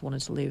always wanted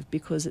to live.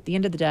 Because at the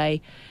end of the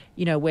day,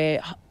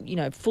 we're,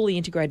 fully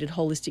integrated,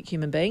 holistic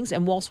human beings.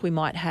 And whilst we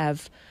might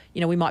have,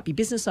 we might be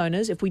business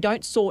owners, if we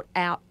don't sort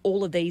out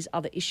all of these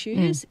other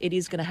issues, it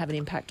is going to have an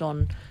impact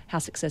on how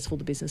successful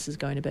the business is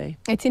going to be.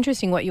 It's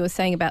interesting what you were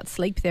saying about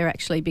sleep there,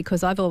 actually,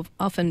 because I've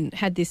often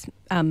had this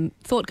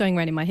thought going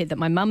around in my head that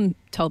my mum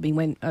told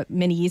me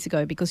many years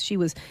ago, because she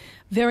was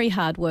very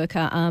hard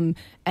worker,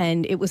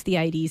 and it was the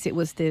 80s. It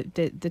was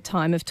the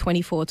time of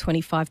 24,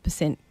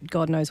 25%,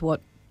 God knows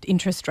what,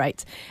 interest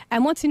rates.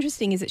 And what's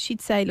interesting is that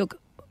she'd say, look,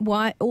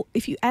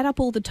 if you add up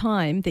all the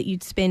time that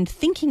you'd spend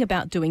thinking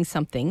about doing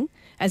something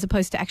as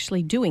opposed to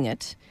actually doing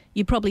it,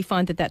 you'd probably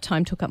find that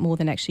time took up more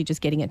than actually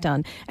just getting it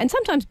done. And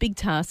sometimes big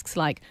tasks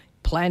like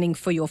planning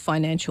for your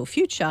financial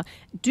future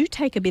do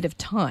take a bit of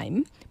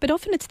time, but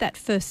often it's that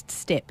first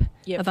step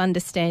of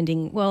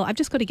understanding, well, I've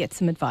just got to get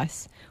some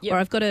advice, or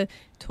I've got to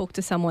talk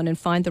to someone and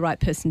find the right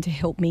person to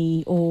help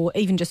me, or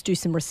even just do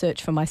some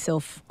research for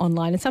myself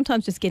online. And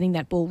sometimes just getting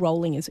that ball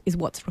rolling is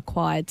what's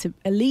required to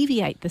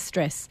alleviate the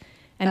stress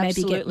and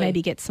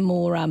maybe get some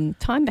more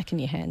time back in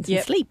your hands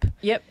and sleep.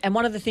 Yep. And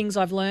one of the things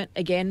I've learnt,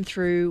 again,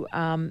 through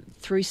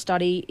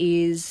study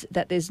is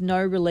that there's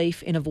no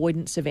relief in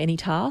avoidance of any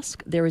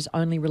task. There is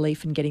only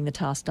relief in getting the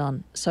task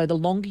done. So the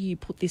longer you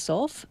put this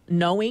off,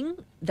 knowing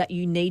that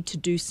you need to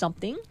do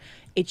something,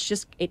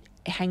 it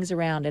hangs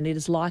around, and it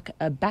is like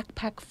a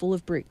backpack full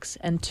of bricks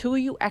until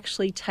you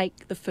actually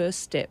take the first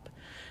step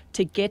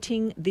to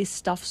getting this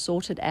stuff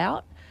sorted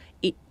out.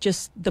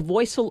 The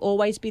voice will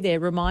always be there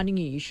reminding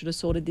you should have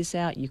sorted this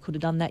out. You could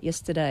have done that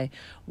yesterday.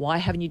 Why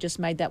haven't you just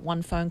made that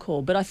one phone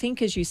call? But I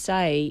think, as you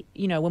say,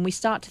 when we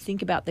start to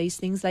think about these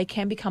things, they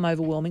can become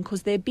overwhelming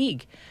because they're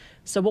big.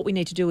 So what we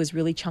need to do is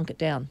really chunk it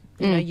down.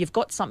 You know, you've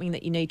got something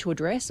that you need to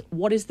address.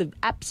 What is the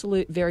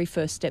absolute very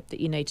first step that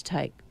you need to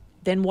take?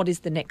 Then what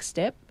is the next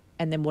step?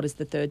 And then what is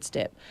the third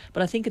step?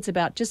 But I think it's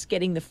about just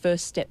getting the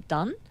first step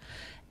done.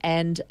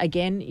 And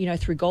again, you know,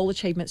 through goal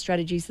achievement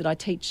strategies that I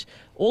teach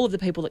all of the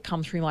people that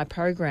come through my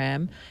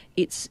program,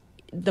 it's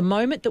the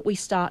moment that we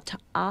start to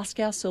ask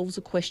ourselves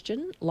a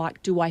question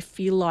like, do I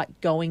feel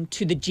like going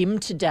to the gym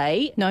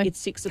today? No. It's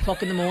 6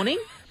 o'clock in the morning.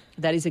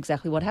 That is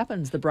exactly what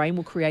happens. The brain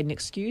will create an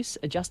excuse,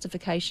 a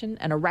justification,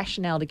 and a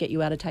rationale to get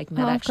you out of taking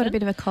that I've action. got a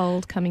bit of a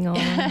cold coming on.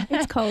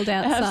 It's cold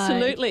outside.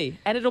 Absolutely.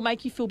 And it'll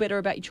make you feel better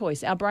about your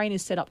choice. Our brain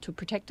is set up to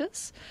protect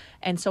us,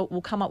 and so it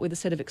will come up with a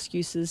set of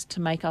excuses to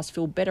make us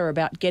feel better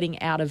about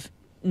getting out of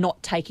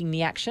not taking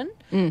the action.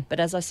 But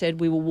as I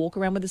said, we will walk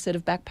around with a set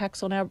of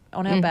backpacks on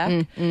our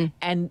back,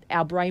 and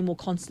our brain will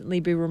constantly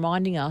be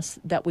reminding us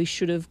that we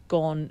should have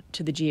gone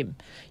to the gym,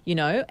 you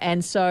know.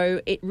 And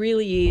so it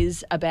really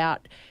is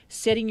about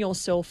setting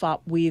yourself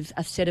up with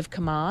a set of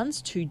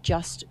commands to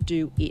just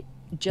do it.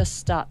 Just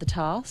start the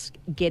task,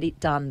 get it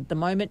done. The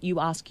moment you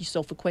ask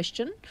yourself a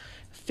question,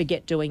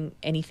 forget doing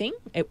anything,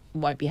 it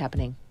won't be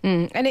happening.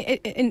 And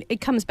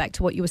it comes back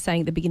to what you were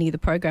saying at the beginning of the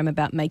program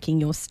about making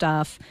your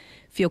staff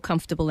feel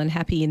comfortable and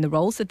happy in the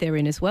roles that they're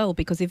in as well,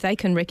 because if they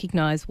can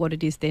recognise what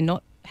it is they're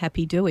not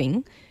happy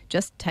doing,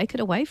 just take it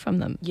away from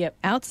them. Yep.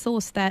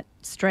 Outsource that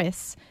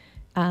stress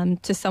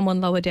to someone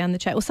lower down the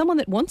chain, or someone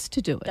that wants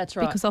to do it. That's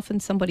right. Because often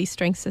somebody's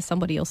strengths are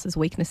somebody else's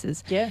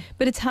weaknesses. Yeah.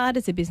 But it's hard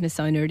as a business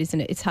owner, isn't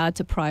it? It's hard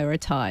to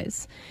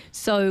prioritise.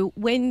 So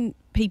when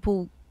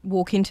people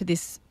walk into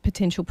this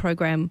potential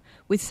program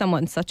with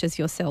someone such as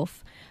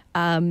yourself,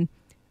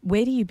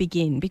 where do you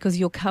begin? Because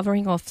you're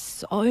covering off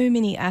so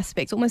many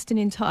aspects, almost an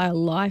entire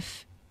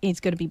life is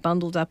going to be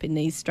bundled up in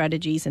these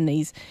strategies and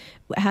these.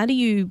 How do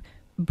you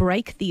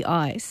break the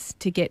ice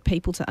to get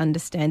people to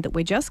understand that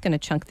we're just going to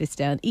chunk this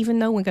down, even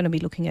though we're going to be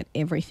looking at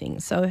everything?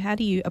 So how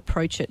do you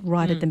approach it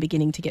right at the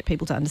beginning to get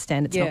people to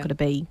understand it's not going to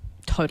be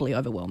totally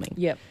overwhelming?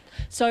 Yep.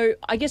 So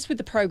I guess with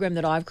the program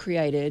that I've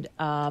created,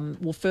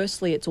 well,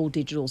 firstly, it's all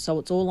digital. So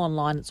it's all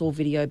online, it's all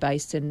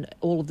video-based, and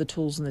all of the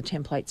tools and the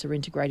templates are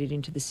integrated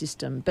into the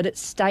system. But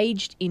it's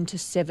staged into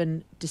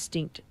 7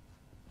 distinct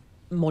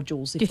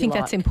modules, if you like. Do you think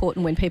that's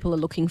important when people are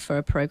looking for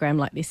a program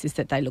like this, is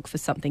that they look for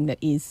something that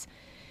is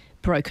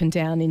broken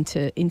down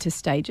into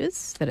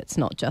stages, that it's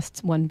not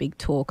just one big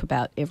talk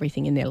about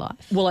everything in their life?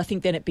 Well, I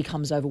think then it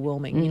becomes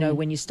overwhelming. You know,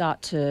 when you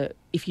start to,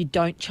 if you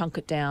don't chunk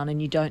it down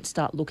and you don't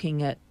start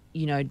looking at,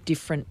 you know,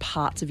 different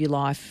parts of your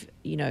life,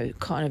 you know,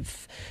 kind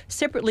of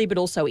separately but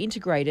also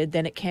integrated,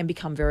 then it can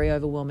become very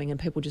overwhelming and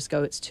people just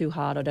go, it's too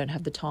hard, I don't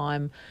have the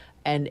time,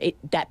 and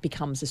that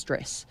becomes a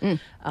stress.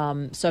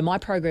 So my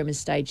program is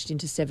staged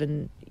into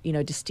 7, you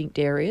know, distinct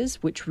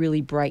areas, which really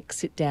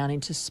breaks it down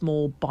into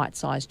small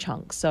bite-sized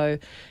chunks. So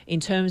in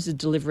terms of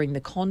delivering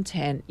the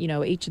content, you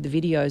know, each of the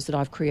videos that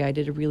I've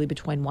created are really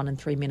between 1 and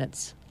 3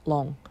 minutes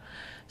long.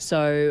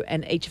 So,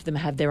 and each of them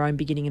have their own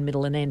beginning and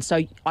middle and end.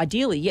 So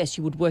ideally, yes,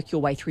 you would work your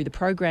way through the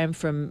program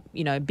from,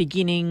 you know,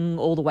 beginning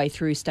all the way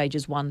through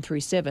stages 1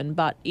 through 7,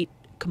 but it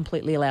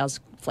completely allows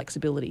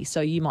flexibility.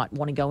 So you might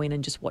want to go in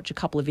and just watch a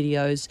couple of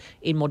videos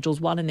in modules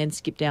 1 and then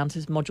skip down to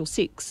module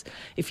 6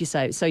 if you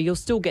say. So you'll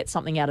still get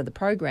something out of the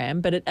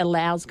program, but it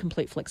allows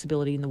complete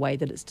flexibility in the way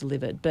that it's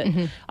delivered. But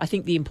I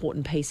think the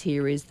important piece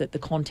here is that the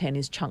content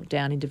is chunked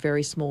down into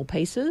very small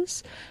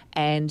pieces,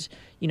 and,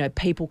 you know,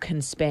 people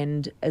can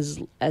spend as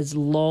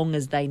long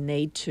as they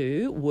need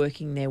to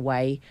working their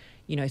way,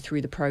 you know,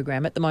 through the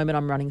program. At the moment,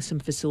 I'm running some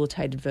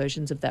facilitated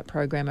versions of that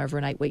program over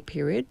an 8-week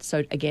period.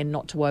 So again,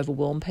 not to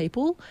overwhelm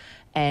people,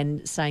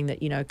 and saying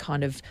that, you know,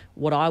 kind of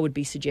what I would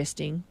be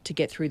suggesting to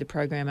get through the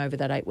program over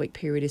that 8-week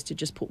period is to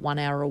just put 1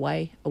 hour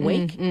away a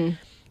week.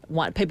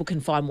 People can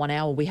find 1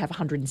 hour. We have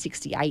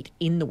 168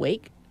 in the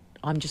week.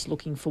 I'm just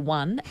looking for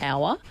 1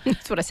 hour.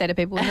 That's what I say to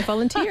people when they're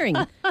volunteering.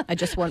 I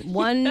just want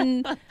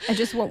one.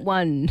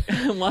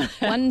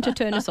 One to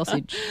turn a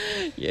sausage.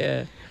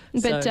 Yeah.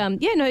 But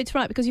no, it's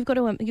right, because you've got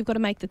to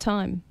make the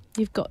time.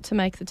 You've got to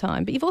make the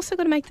time, but you've also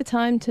got to make the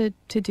time to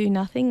do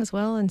nothing as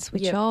well and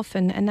switch off,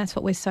 and that's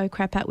what we're so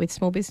crap at with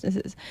small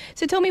businesses.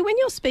 So tell me, when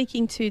you're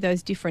speaking to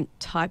those different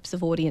types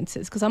of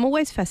audiences, because I'm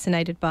always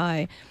fascinated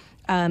by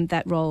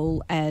that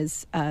role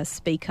as a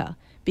speaker,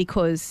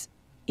 because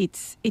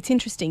it's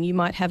interesting. You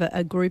might have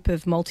a group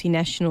of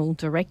multinational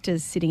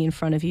directors sitting in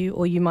front of you,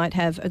 or you might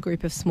have a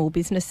group of small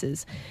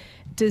businesses.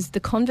 Does the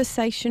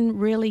conversation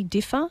really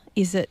differ?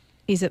 Is it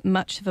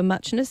much of a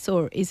muchness,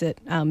 or is it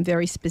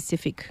very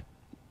specific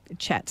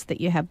chats that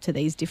you have to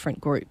these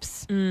different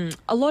groups?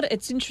 A lot.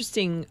 It's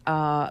interesting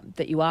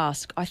that you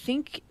ask. I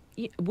think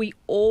we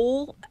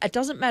all, it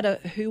doesn't matter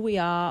who we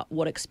are,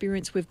 what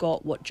experience we've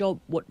got, what job,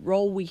 what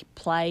role we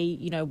play,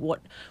 you know,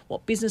 what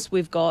business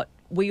we've got.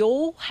 We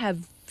all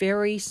have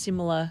very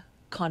similar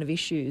kind of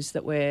issues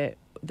that we're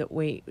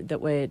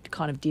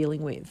kind of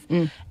dealing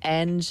with.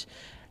 And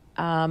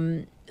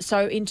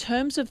so in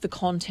terms of the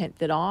content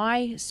that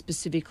I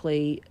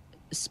specifically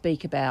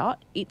speak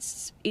about,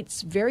 it's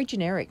very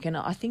generic, and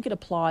I think it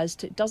applies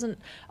to,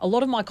 a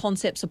lot of my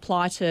concepts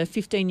apply to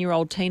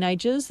 15-year-old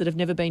teenagers that have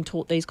never been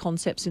taught these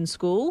concepts in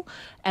school,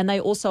 and they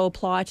also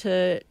apply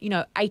to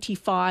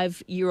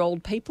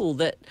 85-year-old people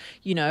that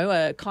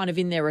are kind of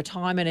in their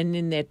retirement and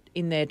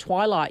in their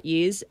twilight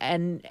years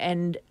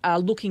and are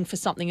looking for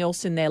something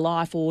else in their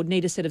life, or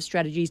need a set of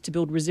strategies to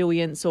build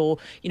resilience, or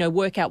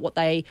work out what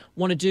they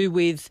want to do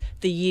with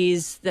the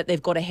years that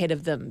they've got ahead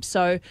of them.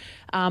 So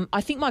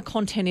I think my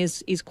content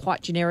is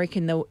quite generic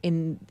in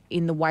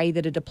the way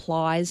that it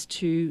applies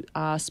to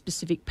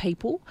specific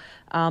people.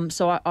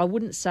 So I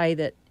wouldn't say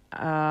that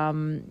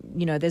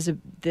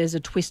there's a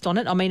twist on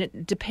it. I mean,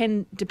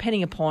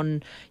 depending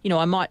upon,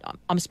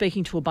 I'm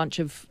speaking to a bunch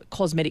of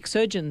cosmetic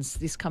surgeons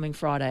this coming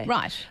Friday.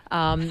 Right.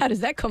 How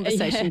does that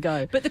conversation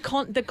go? But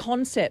the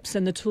concepts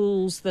and the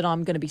tools that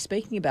I'm going to be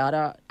speaking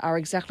about are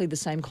exactly the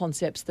same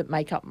concepts that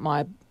make up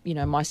my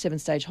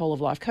 7-stage whole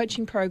of life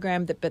coaching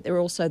program. But they're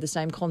also the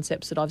same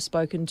concepts that I've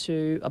spoken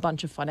to a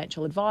bunch of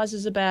financial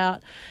advisors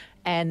about,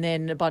 and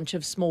then a bunch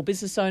of small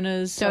business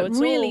owners. So it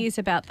really is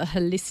about the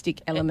holistic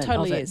element of it. It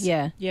totally is.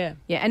 Yeah.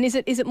 And is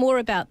it more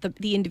about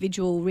the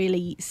individual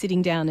really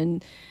sitting down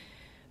and,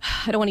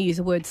 I don't want to use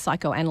the word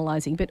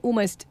psychoanalyzing, but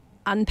almost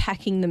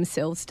unpacking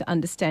themselves to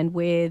understand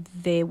where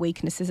their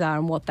weaknesses are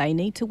and what they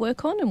need to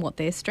work on and what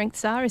their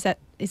strengths are? Is that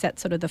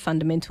sort of the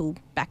fundamental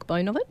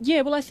backbone of it?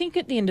 Yeah, well, I think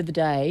at the end of the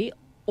day,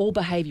 all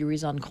behaviour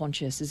is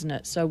unconscious, isn't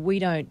it? So we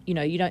don't,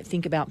 you don't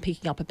think about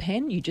picking up a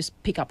pen, you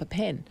just pick up a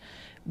pen.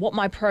 What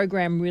my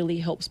program really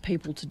helps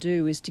people to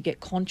do is to get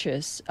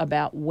conscious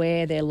about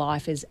where their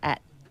life is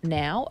at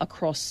now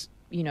across,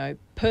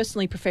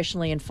 personally,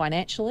 professionally and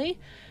financially,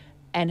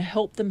 and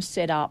help them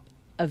set up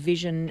a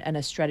vision and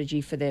a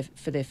strategy for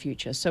their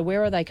future. So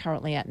where are they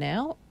currently at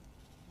now?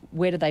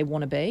 Where do they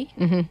want to be?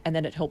 Mm-hmm. And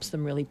then it helps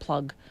them really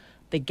plug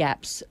the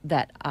gaps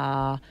that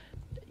are,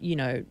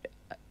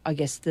 I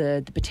guess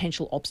the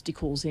potential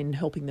obstacles in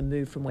helping them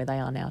move from where they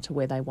are now to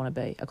where they want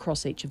to be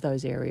across each of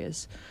those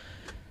areas.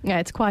 Yeah,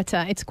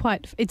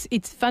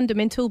 it's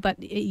fundamental,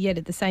 but yet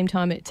at the same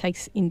time it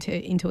takes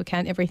into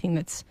account everything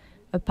that's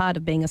a part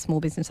of being a small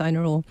business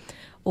owner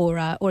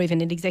or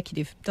even an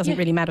executive. Doesn't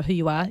really matter who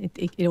you are;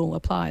 it all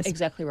applies.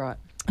 Exactly right.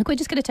 Look, we're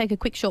just going to take a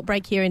quick short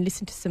break here and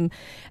listen to some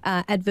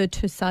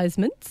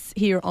advertisements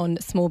here on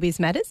Small Biz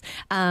Matters.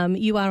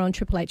 You are on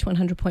Triple H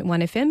 100.1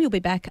 FM. You'll be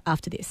back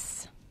after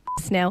this.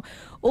 Now,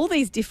 all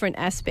these different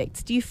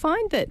aspects. Do you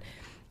find that,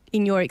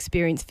 in your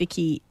experience,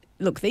 Vicky?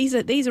 Look, these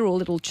are all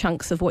little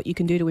chunks of what you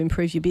can do to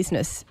improve your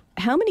business.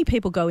 How many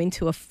people go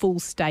into a full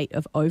state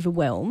of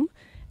overwhelm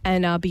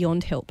and are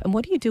beyond help? And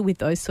what do you do with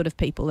those sort of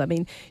people? I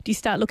mean, do you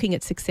start looking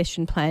at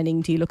succession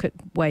planning? Do you look at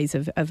ways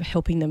of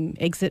helping them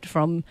exit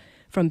from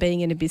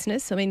being in a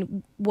business? I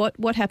mean,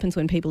 what happens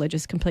when people are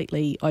just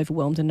completely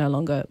overwhelmed and no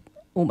longer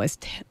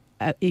almost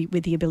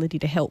with the ability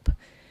to help?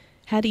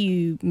 How do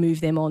you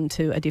move them on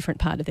to a different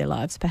part of their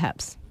lives,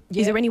 perhaps?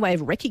 Yeah. Is there any way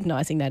of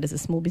recognising that as a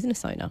small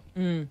business owner?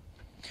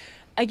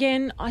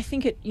 Again, I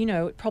think it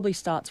probably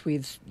starts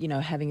with,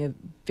 having a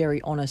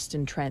very honest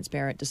and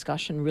transparent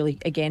discussion, really,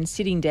 again,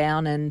 sitting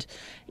down and,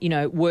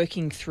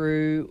 working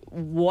through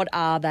what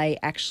are they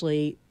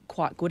actually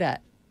quite good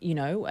at,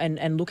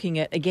 and looking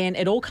at, again,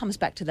 it all comes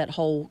back to that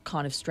whole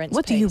kind of strengths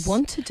What piece. do you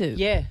want to do?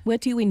 Yeah.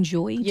 What do you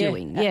enjoy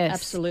doing? Yes.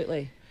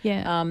 Absolutely.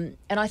 Yeah. And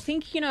I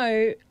think,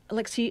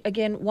 Alexi,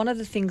 again, one of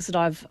the things that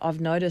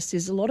I've noticed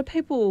is a lot of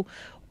people,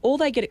 all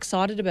they get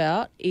excited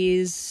about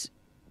is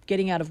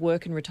getting out of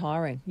work and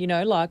retiring.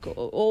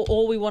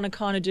 All we want to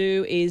kind of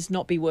do is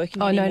not be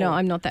working anymore. No,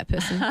 I'm not that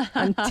person.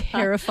 I'm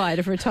terrified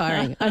of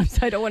retiring.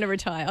 I don't want to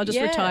retire. I'll just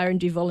retire and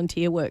do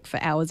volunteer work for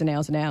hours and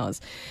hours and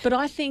hours. But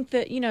I think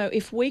that,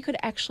 if we could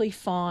actually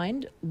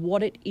find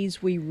what it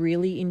is we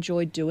really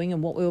enjoyed doing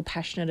and what we were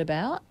passionate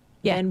about,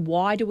 then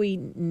why do we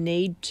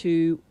need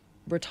to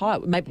retire?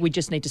 Maybe we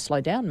just need to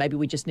slow down. Maybe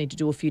we just need to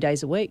do a few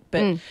days a week.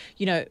 But,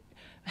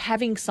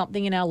 having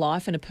something in our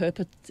life and a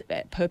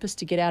purpose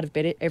to get out of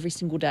bed every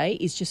single day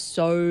is just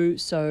so,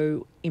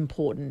 so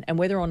important. And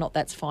whether or not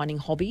that's finding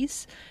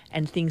hobbies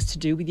and things to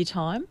do with your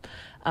time,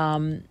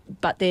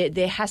 but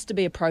there has to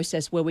be a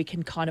process where we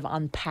can kind of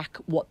unpack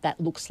what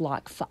that looks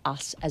like for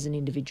us as an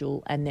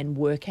individual, and then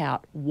work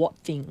out what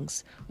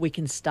things we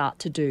can start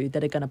to do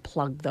that are going to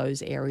plug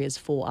those areas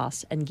for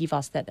us and give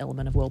us that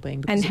element of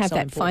well-being. And have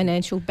that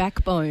financial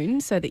backbone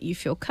so that you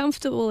feel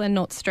comfortable and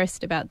not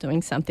stressed about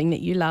doing something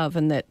that you love,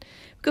 and that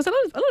because a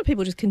lot of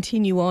people just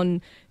continue on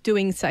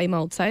doing same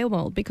old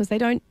because they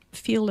don't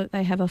feel that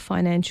they have a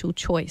financial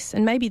choice.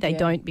 And maybe they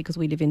don't, because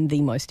we live in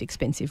the most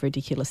expensive,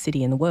 ridiculous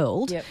city in the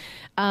world. Yep.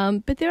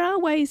 But there are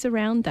ways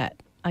around that,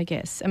 I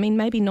guess. I mean,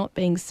 maybe not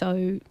being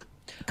so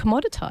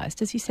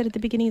commoditised, as you said at the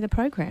beginning of the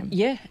program.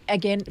 Yeah,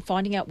 again,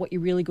 finding out what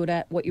you're really good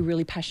at, what you're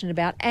really passionate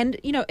about. And,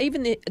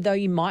 even though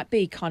you might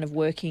be kind of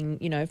working,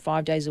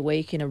 5 days a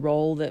week in a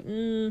role that,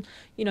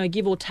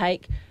 give or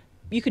take,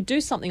 you could do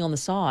something on the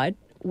side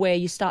where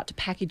you start to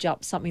package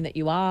up something that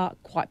you are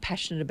quite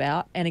passionate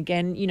about. And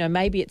again,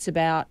 maybe it's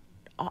about,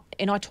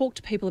 I talk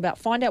to people about,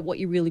 find out what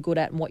you're really good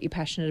at and what you're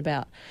passionate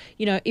about.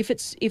 If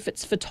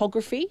it's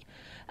photography,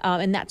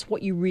 and that's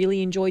what you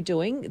really enjoy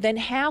doing, then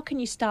how can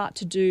you start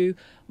to do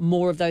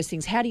more of those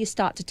things? How do you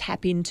start to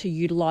tap into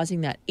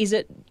utilising that? Is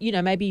it,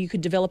 maybe you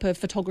could develop a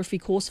photography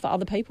course for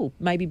other people,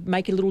 maybe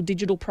make a little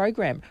digital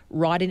program,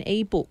 write an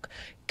ebook,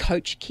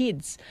 coach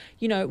kids.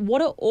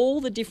 What are all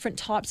the different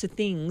types of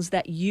things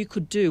that you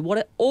could do? What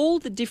are all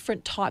the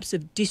different types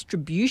of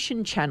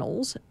distribution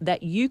channels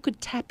that you could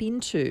tap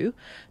into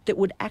that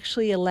would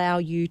actually allow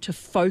you to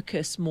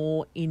focus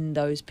more in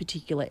those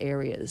particular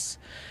areas?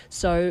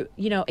 So,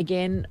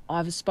 again,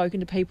 I've spoken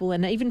to people,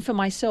 and even for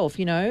myself,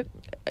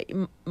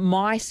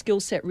 my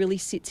skill set really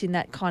sits in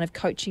that kind of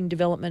coaching,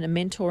 development and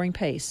mentoring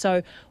piece.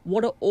 So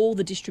what are all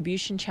the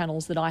distribution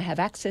channels that I have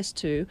access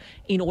to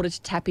in order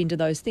to tap into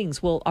those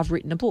things? Well, I've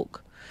written a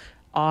book.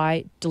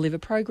 I deliver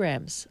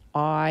programs.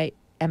 I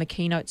am a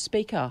keynote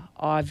speaker.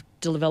 I've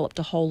developed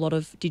a whole lot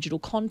of digital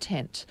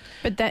content.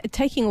 But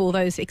taking all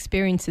those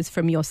experiences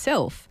from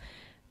yourself,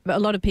 a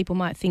lot of people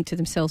might think to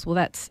themselves,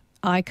 well,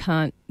 I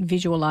can't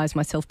visualise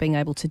myself being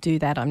able to do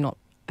that. I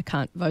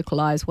can't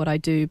vocalise what I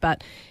do.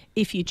 But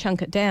if you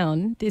chunk it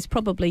down, there's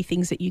probably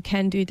things that you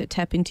can do that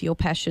tap into your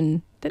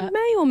passion that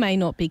may or may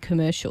not be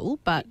commercial,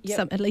 but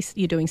at least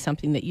you're doing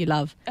something that you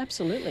love.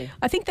 Absolutely.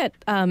 I think that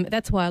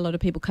that's why a lot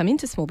of people come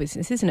into small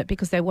business, isn't it?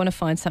 Because they want to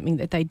find something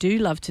that they do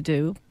love to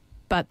do,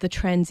 but the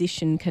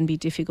transition can be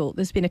difficult.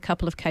 There's been a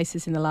couple of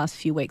cases in the last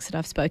few weeks that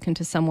I've spoken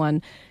to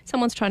someone's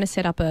trying to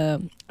set up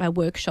a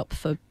workshop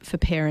for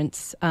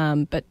parents,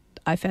 but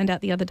I found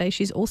out the other day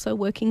she's also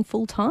working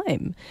full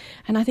time.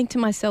 And I think to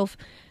myself,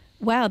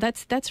 wow,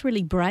 that's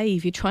really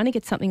brave. You're trying to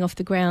get something off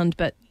the ground,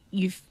 but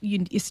you're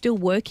still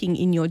working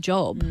in your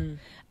job.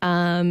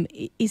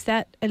 Is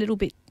that a little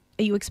bit,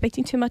 are you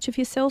expecting too much of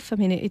yourself? I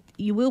mean,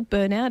 you will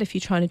burn out if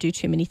you're trying to do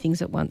too many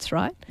things at once,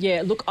 right?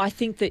 Yeah, look, I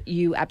think that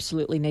you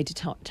absolutely need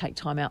to take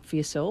time out for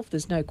yourself.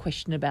 There's no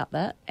question about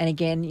that. And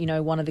again,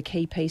 one of the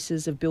key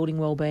pieces of building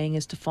wellbeing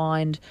is to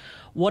find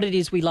what it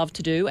is we love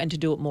to do and to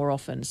do it more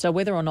often. So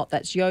whether or not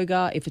that's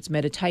yoga, if it's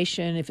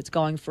meditation, if it's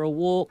going for a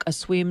walk, a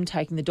swim,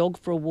 taking the dog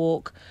for a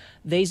walk,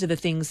 these are the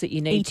things that you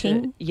need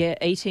eating.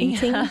 Eating.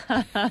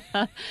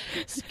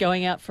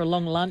 Going out for a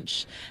long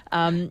lunch.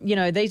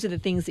 These are the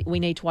things that we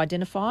need to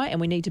identify,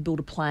 and we need to build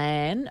a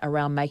plan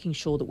around making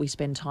sure that we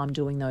spend time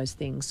doing those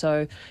things.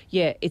 So,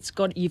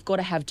 you've got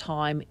to have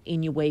time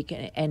in your week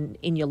and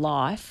in your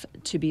life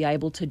to be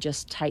able to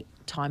just take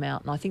time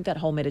out. And I think that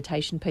whole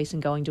meditation piece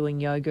and doing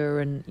yoga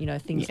and,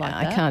 things like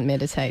that. I can't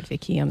meditate,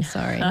 Vicky. I'm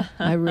sorry.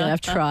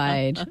 I've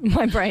tried.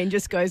 My brain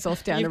just goes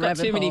off down the rabbit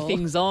hole. You've got too many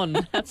things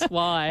on. That's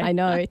why. I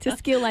know. It's a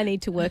skill I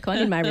need to work on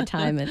in my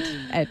retirement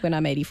when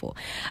I'm 84.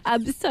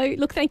 So,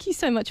 look, thank you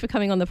so much for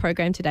coming on the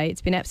program today.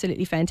 It's been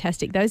absolutely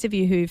fantastic. Those of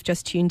you who've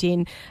just tuned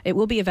in, it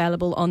will be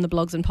available on the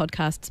blogs and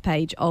podcasts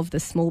page of the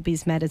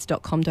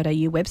smallbizmatters.com.au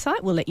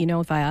website. We'll let you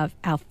know via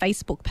our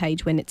Facebook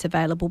page when it's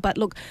available. But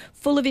look,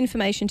 full of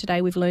information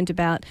today. We've learned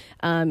about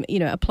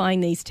applying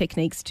these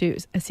techniques to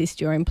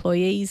assist your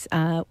employees,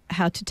 how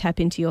to tap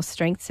into your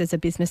strengths as a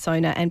business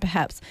owner, and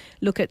perhaps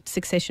look at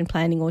succession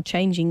planning or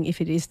changing if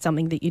it is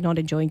something that you're not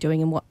enjoying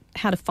doing, and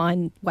how to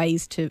find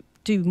ways to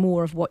do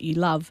more of what you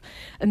love.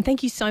 And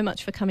thank you so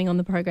much for coming on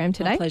the program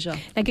today. My pleasure.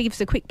 Now, give us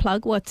a quick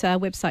plug. What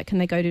website can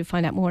they go to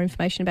find out more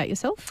information about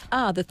yourself?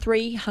 The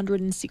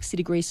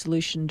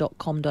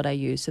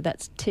 360degreesolution.com.au. So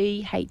that's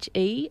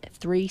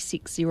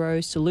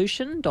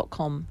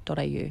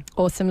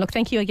THE360solution.com.au. Awesome. Look,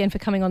 thank you again for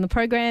coming on the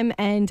program.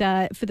 And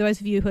for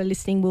those of you who are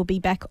listening, we'll be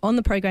back on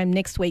the program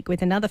next week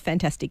with another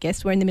fantastic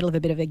guest. We're in the middle of a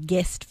bit of a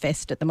guest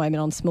fest at the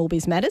moment on Small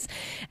Biz Matters.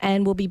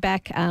 And we'll be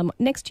back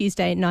next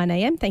Tuesday at 9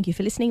 a.m. Thank you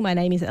for listening. My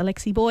name is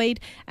Alexi Boyd,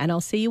 and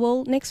I'll see you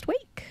all next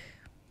week.